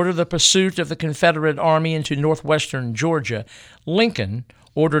than order the pursuit of the Confederate Army into northwestern Georgia, Lincoln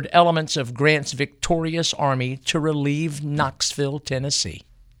ordered elements of Grant's victorious army to relieve Knoxville, Tennessee.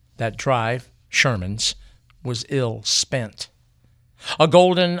 That drive, Sherman's, was ill spent. A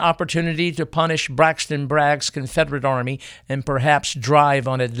golden opportunity to punish Braxton Bragg's Confederate army and perhaps drive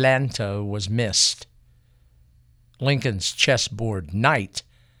on Atlanta was missed. Lincoln's chessboard knight,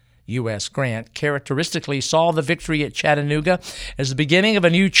 U.S. Grant, characteristically saw the victory at Chattanooga as the beginning of a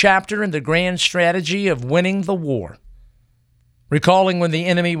new chapter in the grand strategy of winning the war. Recalling when the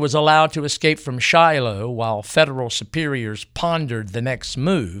enemy was allowed to escape from Shiloh while federal superiors pondered the next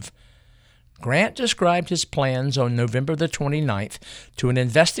move, Grant described his plans on November the 29th to an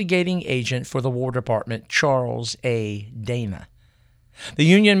investigating agent for the War Department, Charles A. Dana. The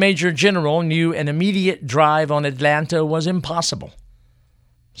Union Major General knew an immediate drive on Atlanta was impossible.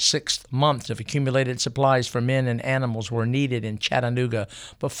 6 months of accumulated supplies for men and animals were needed in Chattanooga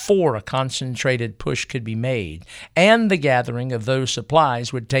before a concentrated push could be made, and the gathering of those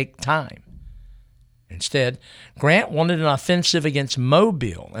supplies would take time. Instead, Grant wanted an offensive against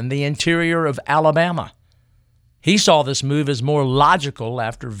Mobile and the interior of Alabama. He saw this move as more logical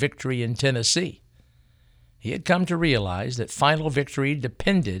after victory in Tennessee. He had come to realize that final victory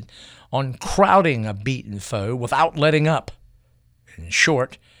depended on crowding a beaten foe without letting up. In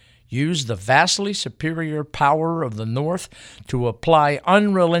short, use the vastly superior power of the North to apply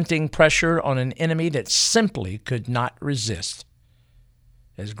unrelenting pressure on an enemy that simply could not resist.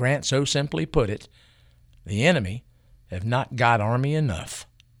 As Grant so simply put it, the enemy have not got army enough.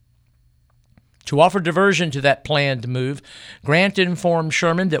 To offer diversion to that planned move, Grant informed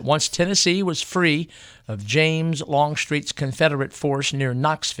Sherman that once Tennessee was free of James Longstreet's Confederate force near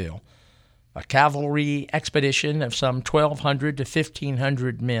Knoxville, a cavalry expedition of some 1,200 to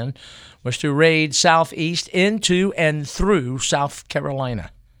 1,500 men was to raid southeast into and through South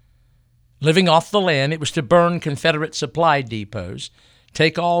Carolina. Living off the land, it was to burn Confederate supply depots,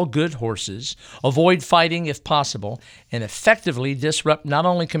 take all good horses, avoid fighting if possible, and effectively disrupt not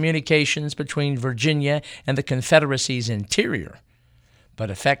only communications between Virginia and the Confederacy's interior, but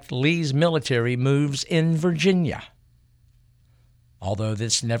affect Lee's military moves in Virginia. Although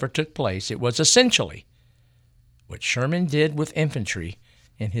this never took place, it was essentially what Sherman did with infantry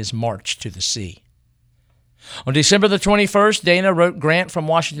in his march to the sea. On December the 21st, Dana wrote Grant from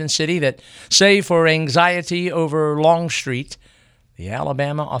Washington City that, save for anxiety over Longstreet, the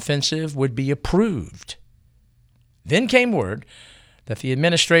Alabama offensive would be approved. Then came word that the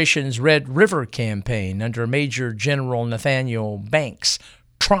administration's Red River campaign under Major General Nathaniel Banks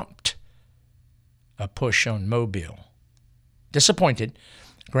trumped a push on Mobile. Disappointed,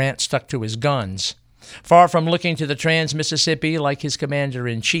 Grant stuck to his guns. Far from looking to the Trans-Mississippi like his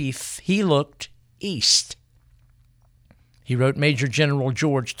commander-in-chief, he looked east. He wrote Major General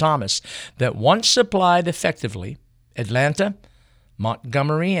George Thomas that once supplied effectively, Atlanta,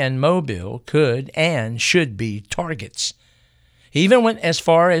 Montgomery, and Mobile could and should be targets. He even went as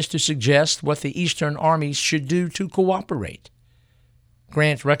far as to suggest what the Eastern armies should do to cooperate.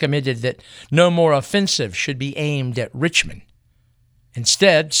 Grant recommended that no more offensive should be aimed at Richmond.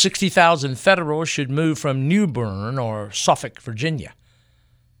 Instead, 60,000 Federals should move from New Bern or Suffolk, Virginia.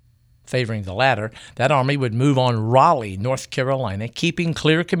 Favoring the latter, that army would move on Raleigh, North Carolina, keeping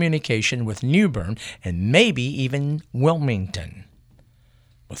clear communication with New Bern and maybe even Wilmington.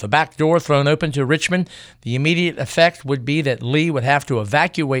 With the back door thrown open to Richmond, the immediate effect would be that Lee would have to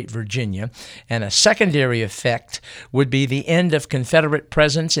evacuate Virginia, and a secondary effect would be the end of Confederate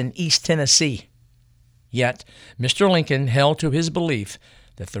presence in East Tennessee. Yet, Mr. Lincoln held to his belief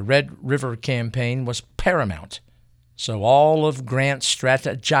that the Red River campaign was paramount, so all of Grant's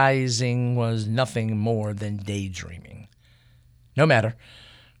strategizing was nothing more than daydreaming. No matter,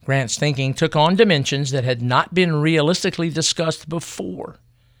 Grant's thinking took on dimensions that had not been realistically discussed before.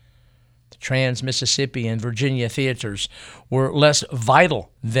 The Trans-Mississippi and Virginia theaters were less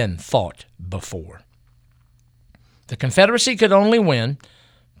vital than thought before. The Confederacy could only win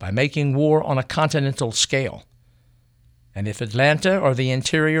by making war on a continental scale. And if Atlanta or the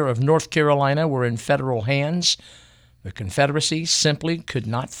interior of North Carolina were in federal hands, the Confederacy simply could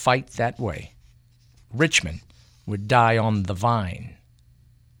not fight that way. Richmond would die on the vine.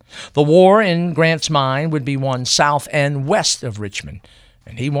 The war, in Grant's mind, would be won south and west of Richmond,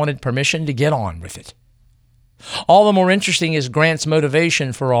 and he wanted permission to get on with it. All the more interesting is Grant's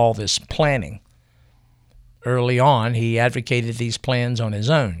motivation for all this planning. Early on, he advocated these plans on his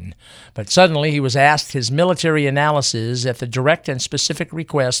own, but suddenly he was asked his military analysis at the direct and specific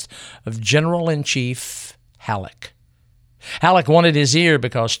request of General-in-Chief Halleck. Halleck wanted his ear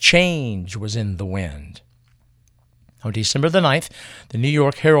because change was in the wind. On December the 9th, the New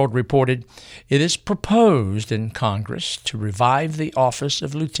York Herald reported, "It is proposed in Congress to revive the office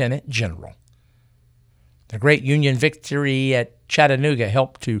of Lieutenant General." The great Union victory at Chattanooga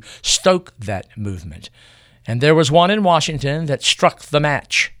helped to stoke that movement, and there was one in Washington that struck the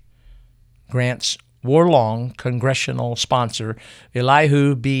match. Grant's war-long congressional sponsor,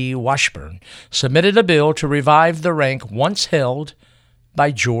 Elihu B. Washburn, submitted a bill to revive the rank once held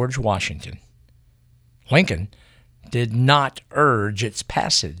by George Washington. Lincoln did not urge its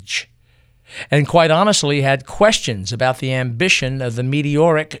passage, and quite honestly had questions about the ambition of the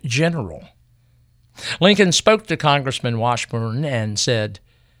meteoric general. Lincoln spoke to Congressman Washburn and said,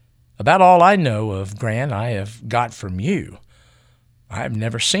 "About all I know of Grant I have got from you. I have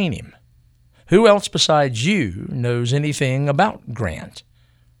never seen him. Who else besides you knows anything about Grant?"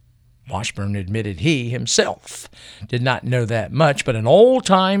 Washburn admitted he himself did not know that much, but an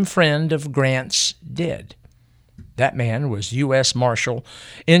old-time friend of Grant's did. That man was U.S. Marshal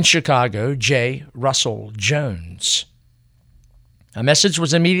in Chicago, J. Russell Jones. A message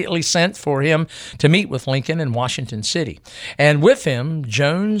was immediately sent for him to meet with Lincoln in Washington City, and with him,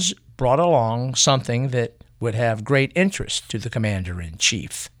 Jones brought along something that would have great interest to the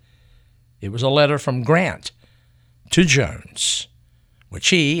commander-in-chief. It was a letter from Grant to Jones, which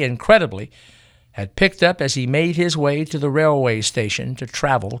he, incredibly, had picked up as he made his way to the railway station to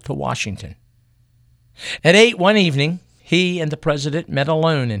travel to Washington. At 8 one evening, he and the president met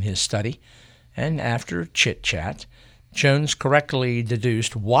alone in his study, and after chit-chat, Jones correctly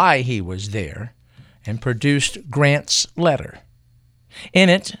deduced why he was there and produced Grant's letter. In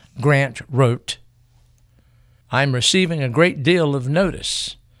it, Grant wrote, "I'm receiving a great deal of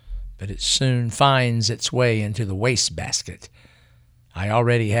notice, but it soon finds its way into the wastebasket. I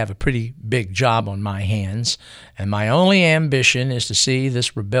already have a pretty big job on my hands, and my only ambition is to see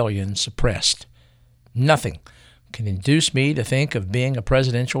this rebellion suppressed. Nothing can induce me to think of being a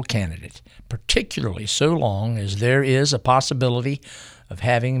presidential candidate, particularly so long as there is a possibility of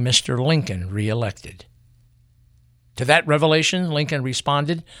having Mr. Lincoln reelected." To that revelation, Lincoln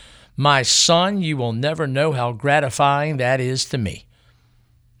responded, "My son, you will never know how gratifying that is to me.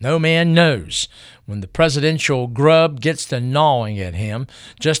 No man knows, when the presidential grub gets to gnawing at him,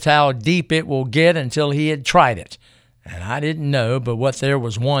 just how deep it will get until he had tried it, and I didn't know but what there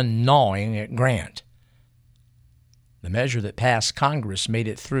was one gnawing at Grant." The measure that passed Congress made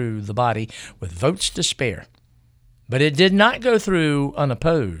it through the body with votes to spare, but it did not go through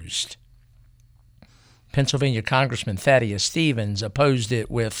unopposed. Pennsylvania Congressman Thaddeus Stevens opposed it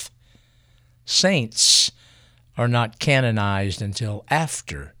with, "Saints are not canonized until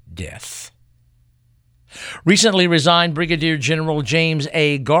after death." Recently resigned Brigadier General James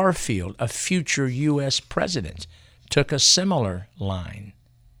A. Garfield, a future U.S. president, took a similar line.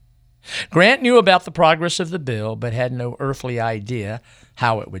 Grant knew about the progress of the bill, but had no earthly idea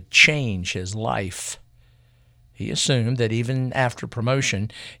how it would change his life. He assumed that even after promotion,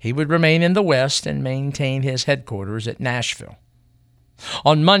 he would remain in the West and maintain his headquarters at Nashville.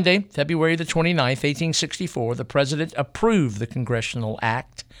 On Monday, February the 29th, 1864, the president approved the congressional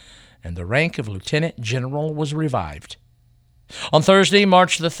act, and the rank of lieutenant general was revived. On Thursday,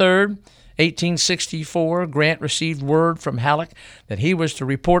 March the 3rd, 1864, Grant received word from Halleck that he was to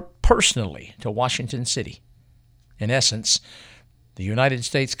report personally to Washington City. In essence, the United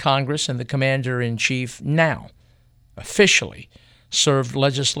States Congress and the Commander-in-Chief now officially served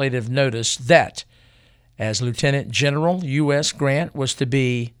legislative notice that, as Lieutenant General, U.S. Grant was to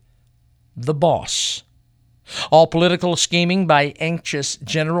be the boss. All political scheming by anxious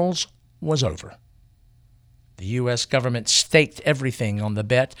generals was over. The U.S. government staked everything on the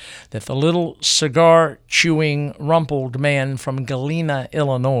bet that the little cigar-chewing, rumpled man from Galena,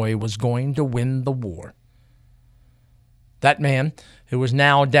 Illinois, was going to win the war. That man, who was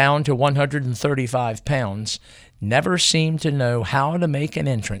now down to 135 pounds, never seemed to know how to make an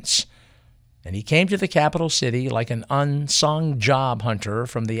entrance, and he came to the capital city like an unsung job hunter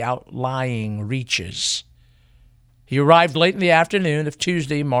from the outlying reaches. He arrived late in the afternoon of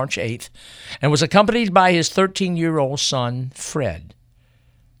Tuesday, March 8th, and was accompanied by his 13-year-old son, Fred.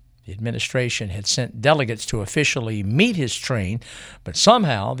 The administration had sent delegates to officially meet his train, but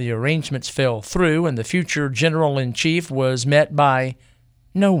somehow the arrangements fell through, and the future general-in-chief was met by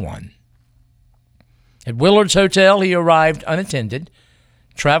no one. At Willard's Hotel, he arrived unattended,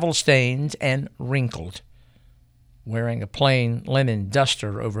 travel-stained, and wrinkled. Wearing a plain linen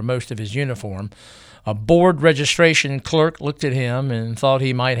duster over most of his uniform, a board registration clerk looked at him and thought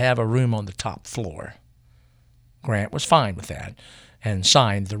he might have a room on the top floor. Grant was fine with that and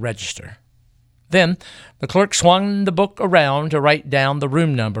signed the register. Then the clerk swung the book around to write down the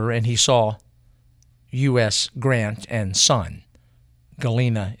room number, and he saw U.S. Grant and Son,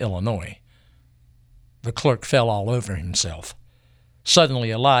 Galena, Illinois. The clerk fell all over himself.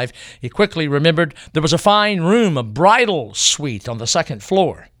 Suddenly alive, he quickly remembered there was a fine room, a bridal suite on the second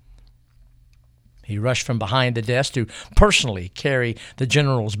floor. He rushed from behind the desk to personally carry the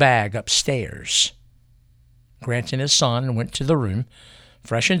general's bag upstairs. Grant and his son went to the room,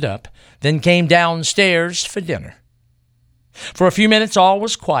 freshened up, then came downstairs for dinner. For a few minutes all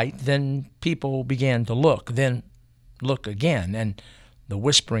was quiet, then people began to look, then look again, and the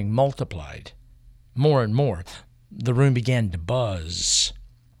whispering multiplied. More and more, the room began to buzz.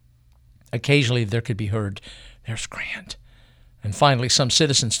 Occasionally there could be heard, "There's Grant. And finally, some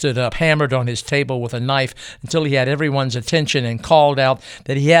citizen stood up, hammered on his table with a knife until he had everyone's attention, and called out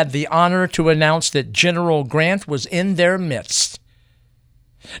that he had the honor to announce that General Grant was in their midst.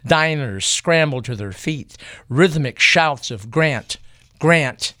 Diners scrambled to their feet. Rhythmic shouts of "Grant!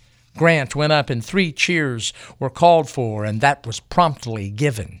 Grant! Grant!" went up, and 3 cheers were called for, and that was promptly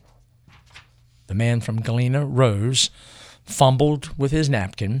given. The man from Galena rose, fumbled with his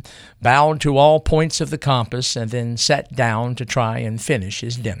napkin, bowed to all points of the compass, and then sat down to try and finish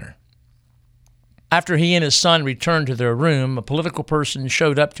his dinner. After he and his son returned to their room, a political person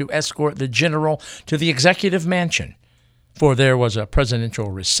showed up to escort the general to the executive mansion, for there was a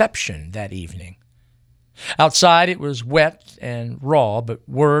presidential reception that evening. Outside it was wet and raw, but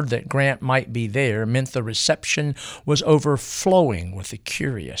word that Grant might be there meant the reception was overflowing with the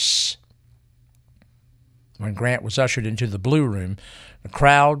curious. When Grant was ushered into the Blue Room, the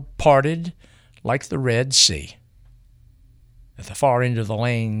crowd parted like the Red Sea. At the far end of the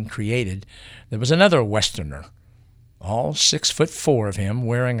lane created, there was another Westerner, all 6'4" of him,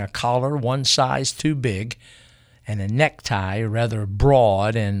 wearing a collar 1 size too big and a necktie rather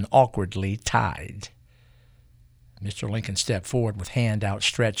broad and awkwardly tied. Mr. Lincoln stepped forward with hand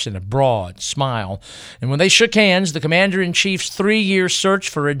outstretched and a broad smile, and when they shook hands, the Commander-in-Chief's 3-year search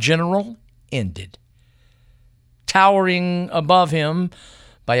for a general ended. Towering above him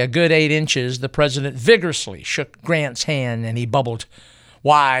by a good 8 inches, the president vigorously shook Grant's hand, and he bubbled,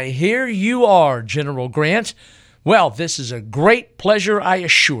 "Why, here you are, General Grant. Well, this is a great pleasure, I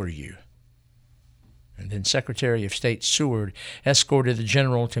assure you." And then Secretary of State Seward escorted the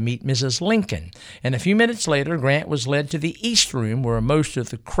general to meet Mrs. Lincoln, and a few minutes later Grant was led to the East Room, where most of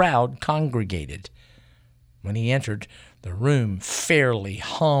the crowd congregated. When he entered, the room fairly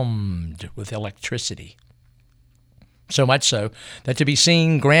hummed with electricity. So much so that to be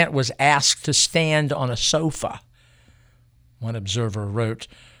seen, Grant was asked to stand on a sofa. One observer wrote,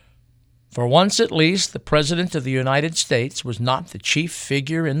 "For once at least, the President of the United States was not the chief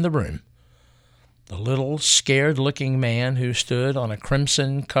figure in the room." The little, scared-looking man who stood on a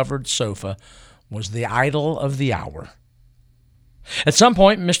crimson-covered sofa was the idol of the hour. At some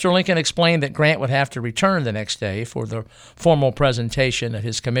point, Mr. Lincoln explained that Grant would have to return the next day for the formal presentation of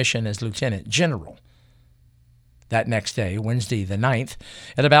his commission as Lieutenant General. That next day, Wednesday the 9th,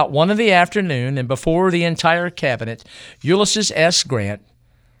 at about 1 p.m, and before the entire cabinet, Ulysses S. Grant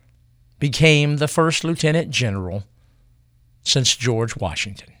became the first Lieutenant General since George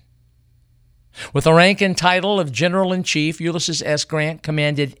Washington. With the rank and title of General-in-Chief, Ulysses S. Grant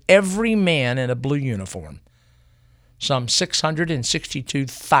commanded every man in a blue uniform, some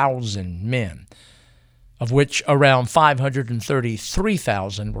 662,000 men, of which around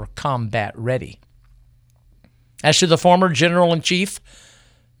 533,000 were combat ready. As to the former General-in-Chief,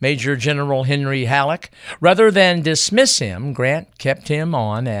 Major General Henry Halleck, rather than dismiss him, Grant kept him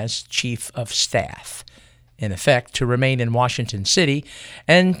on as Chief of Staff, in effect to remain in Washington City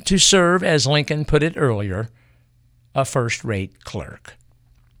and to serve, as Lincoln put it earlier, a first-rate clerk.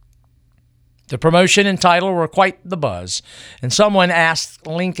 The promotion and title were quite the buzz, and someone asked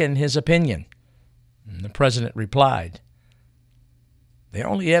Lincoln his opinion. And the president replied, "The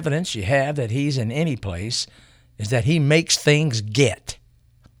only evidence you have that he's in any place is that he makes things get."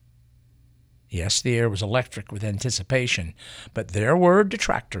 Yes, the air was electric with anticipation, but there were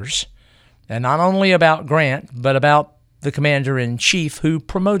detractors, and not only about Grant, but about the commander-in-chief who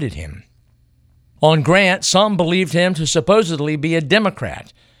promoted him. On Grant, some believed him to supposedly be a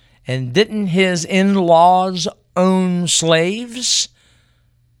Democrat, and didn't his in-laws own slaves?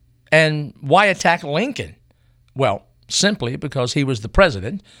 And why attack Lincoln? Well, simply because he was the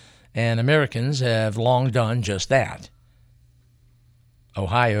president, and Americans have long done just that.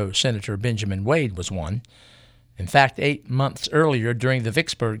 Ohio Senator Benjamin Wade was one. In fact, 8 months earlier, during the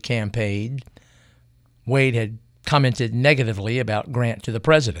Vicksburg campaign, Wade had commented negatively about Grant to the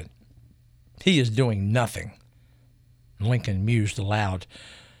president. "He is doing nothing." Lincoln mused aloud,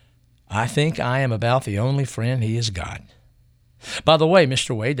 "I think I am about the only friend he has got." By the way,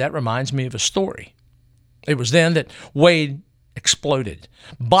 Mr. Wade, that reminds me of a story. It was then that Wade exploded.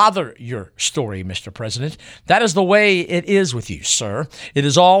 "Bother your story, Mr. President. That is the way it is with you, sir. It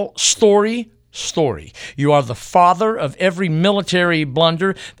is all story. You are the father of every military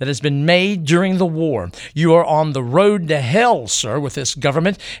blunder that has been made during the war. You are on the road to hell, sir, with this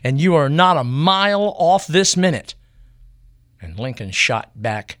government, and you are not a mile off this minute." And Lincoln shot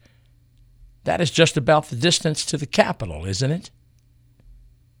back, "That is just about the distance to the Capitol, isn't it?"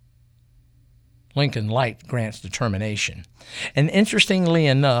 Lincoln liked Grant's determination. And interestingly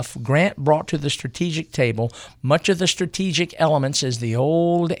enough, Grant brought to the strategic table much of the strategic elements as the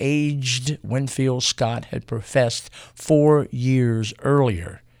old-aged Winfield Scott had professed 4 years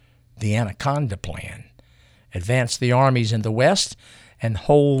earlier. The Anaconda Plan: advance the armies in the West and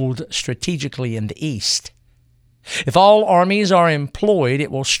hold strategically in the East. If all armies are employed, it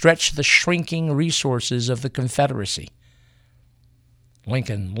will stretch the shrinking resources of the Confederacy.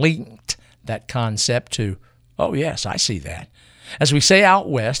 Lincoln linked that concept to, oh yes, I see that. As we say out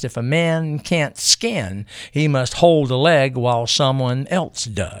west, if a man can't skin, he must hold a leg while someone else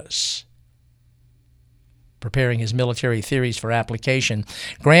does. Preparing his military theories for application,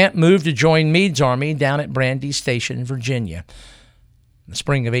 Grant moved to join Meade's army down at Brandy Station, Virginia. The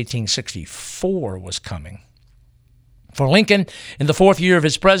spring of 1864 was coming. For Lincoln, in the 4th year of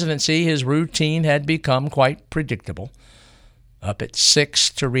his presidency, his routine had become quite predictable. Up at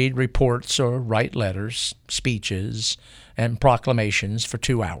 6 to read reports or write letters, speeches, and proclamations for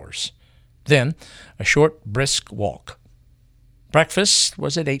 2 hours. Then a short, brisk walk. Breakfast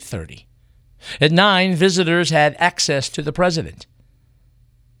was at 8:30. At 9, visitors had access to the president.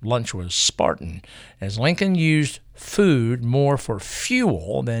 Lunch was Spartan, as Lincoln used food more for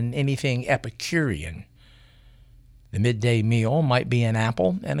fuel than anything Epicurean. The midday meal might be an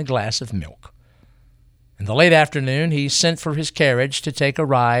apple and a glass of milk. In the late afternoon, he sent for his carriage to take a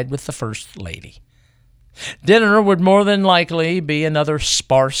ride with the First Lady. Dinner would more than likely be another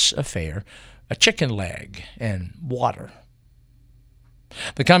sparse affair, a chicken leg and water.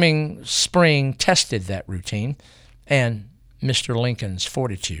 The coming spring tested that routine and Mr. Lincoln's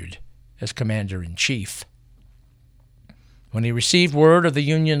fortitude as commander-in-chief. When he received word of the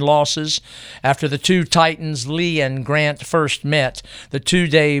Union losses after the two Titans, Lee and Grant, first met, the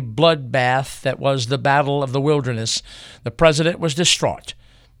 2-day bloodbath that was the Battle of the Wilderness, the president was distraught.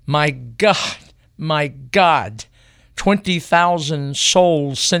 My God, 20,000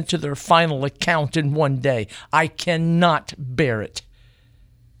 souls sent to their final account in one day. I cannot bear it.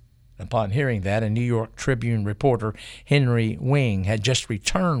 Upon hearing that, a New York Tribune reporter, Henry Wing, had just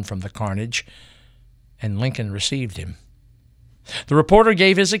returned from the carnage, and Lincoln received him. The reporter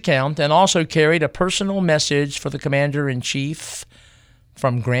gave his account and also carried a personal message for the commander-in-chief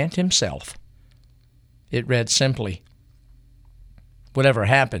from Grant himself. It read simply, "Whatever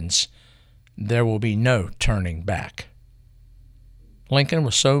happens, there will be no turning back." Lincoln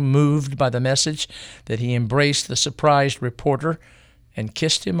was so moved by the message that he embraced the surprised reporter and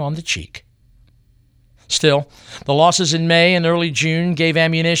kissed him on the cheek. Still, the losses in May and early June gave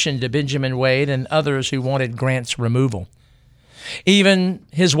ammunition to Benjamin Wade and others who wanted Grant's removal. Even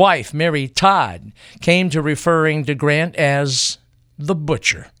his wife, Mary Todd, came to referring to Grant as the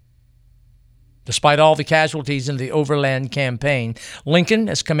Butcher. Despite all the casualties in the Overland Campaign, Lincoln,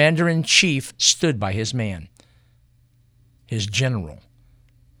 as commander-in-chief, stood by his man, his general.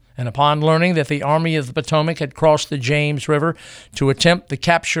 And upon learning that the Army of the Potomac had crossed the James River to attempt the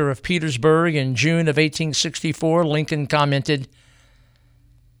capture of Petersburg in June of 1864, Lincoln commented,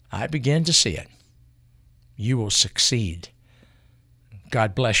 "I begin to see it. You will succeed.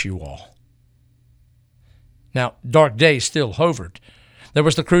 God bless you all." Now, dark days still hovered. There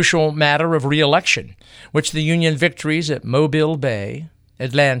was the crucial matter of re-election, which the Union victories at Mobile Bay,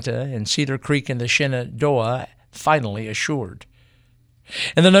 Atlanta, and Cedar Creek in the Shenandoah finally assured.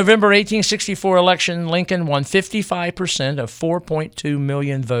 In the November 1864 election, Lincoln won 55% of 4.2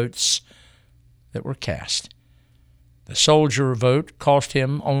 million votes that were cast. The soldier vote cost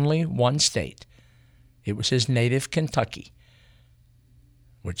him only one state. It was his native Kentucky,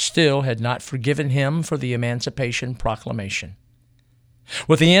 which still had not forgiven him for the Emancipation Proclamation.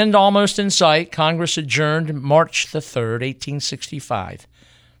 With the end almost in sight, Congress adjourned March the 3rd, 1865.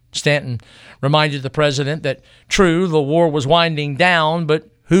 Stanton reminded the president that, true, the war was winding down, but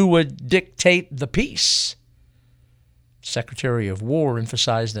who would dictate the peace? Secretary of War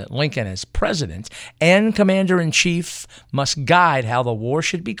emphasized that Lincoln, as president and commander-in-chief, must guide how the war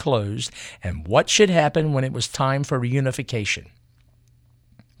should be closed and what should happen when it was time for reunification.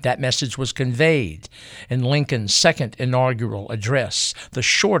 That message was conveyed in Lincoln's second inaugural address, the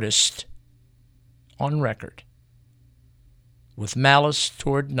shortest on record. With malice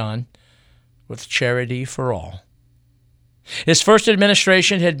toward none, with charity for all. His first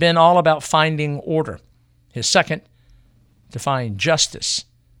administration had been all about finding order. His second, to find justice.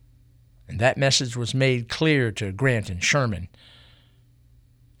 And that message was made clear to Grant and Sherman.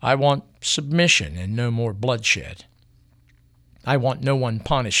 I want submission and no more bloodshed. I want no one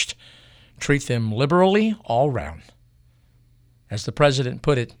punished. Treat them liberally all round. As the president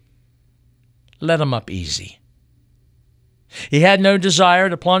put it, let 'em up easy. He had no desire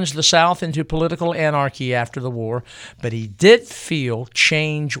to plunge the South into political anarchy after the war, but he did feel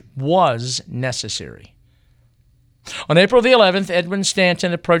change was necessary. On April the 11th, Edwin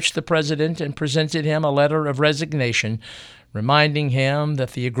Stanton approached the president and presented him a letter of resignation, reminding him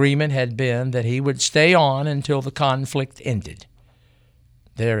that the agreement had been that he would stay on until the conflict ended.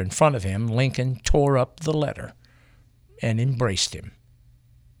 There in front of him, Lincoln tore up the letter and embraced him.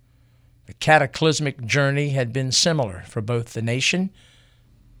 The cataclysmic journey had been similar for both the nation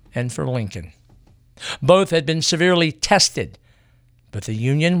and for Lincoln. Both had been severely tested, but the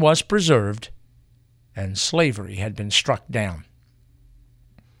Union was preserved and slavery had been struck down.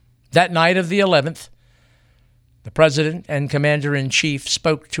 That night of the 11th, the President and Commander-in-Chief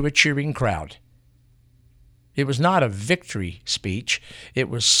spoke to a cheering crowd. It was not a victory speech. It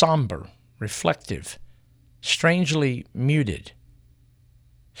was somber, reflective, strangely muted.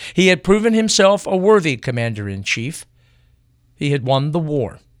 He had proven himself a worthy commander-in-chief. He had won the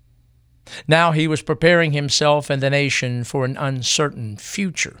war. Now he was preparing himself and the nation for an uncertain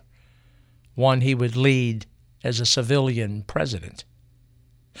future, one he would lead as a civilian president.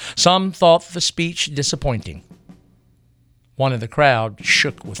 Some thought the speech disappointing. One of the crowd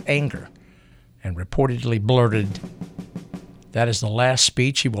shook with anger and reportedly blurted, "That is the last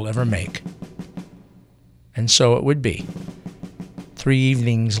speech he will ever make." And so it would be. 3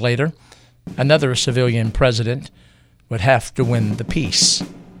 evenings later, another civilian president would have to win the peace.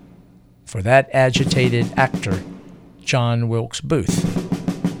 For that agitated actor, John Wilkes Booth,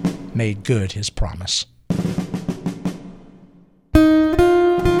 made good his promise.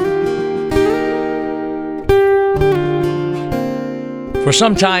 For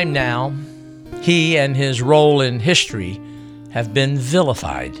some time now, he and his role in history have been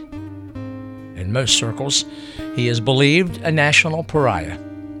vilified. In most circles, he is believed a national pariah,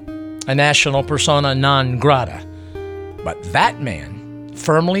 a national persona non grata. But that man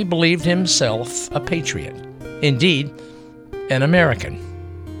firmly believed himself a patriot, indeed, an American.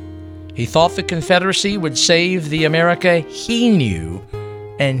 He thought the Confederacy would save the America he knew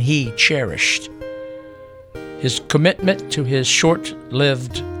and he cherished. His commitment to his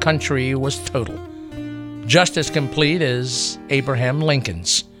short-lived country was total, just as complete as Abraham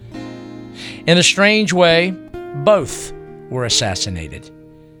Lincoln's. In a strange way, both were assassinated,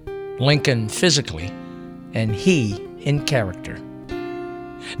 Lincoln physically and he in character.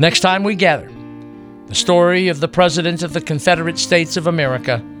 Next time we gather, the story of the President of the Confederate States of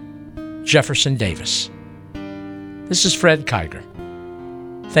America, Jefferson Davis. This is Fred Kiger.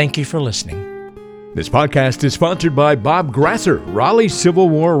 Thank you for listening. This podcast is sponsored by Bob Grasser, Raleigh Civil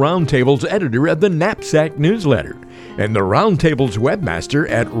War Roundtable's editor of the Knapsack newsletter, and the Roundtable's webmaster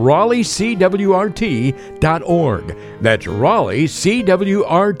at RaleighCWRT.org. That's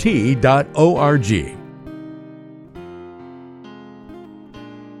RaleighCWRT.org.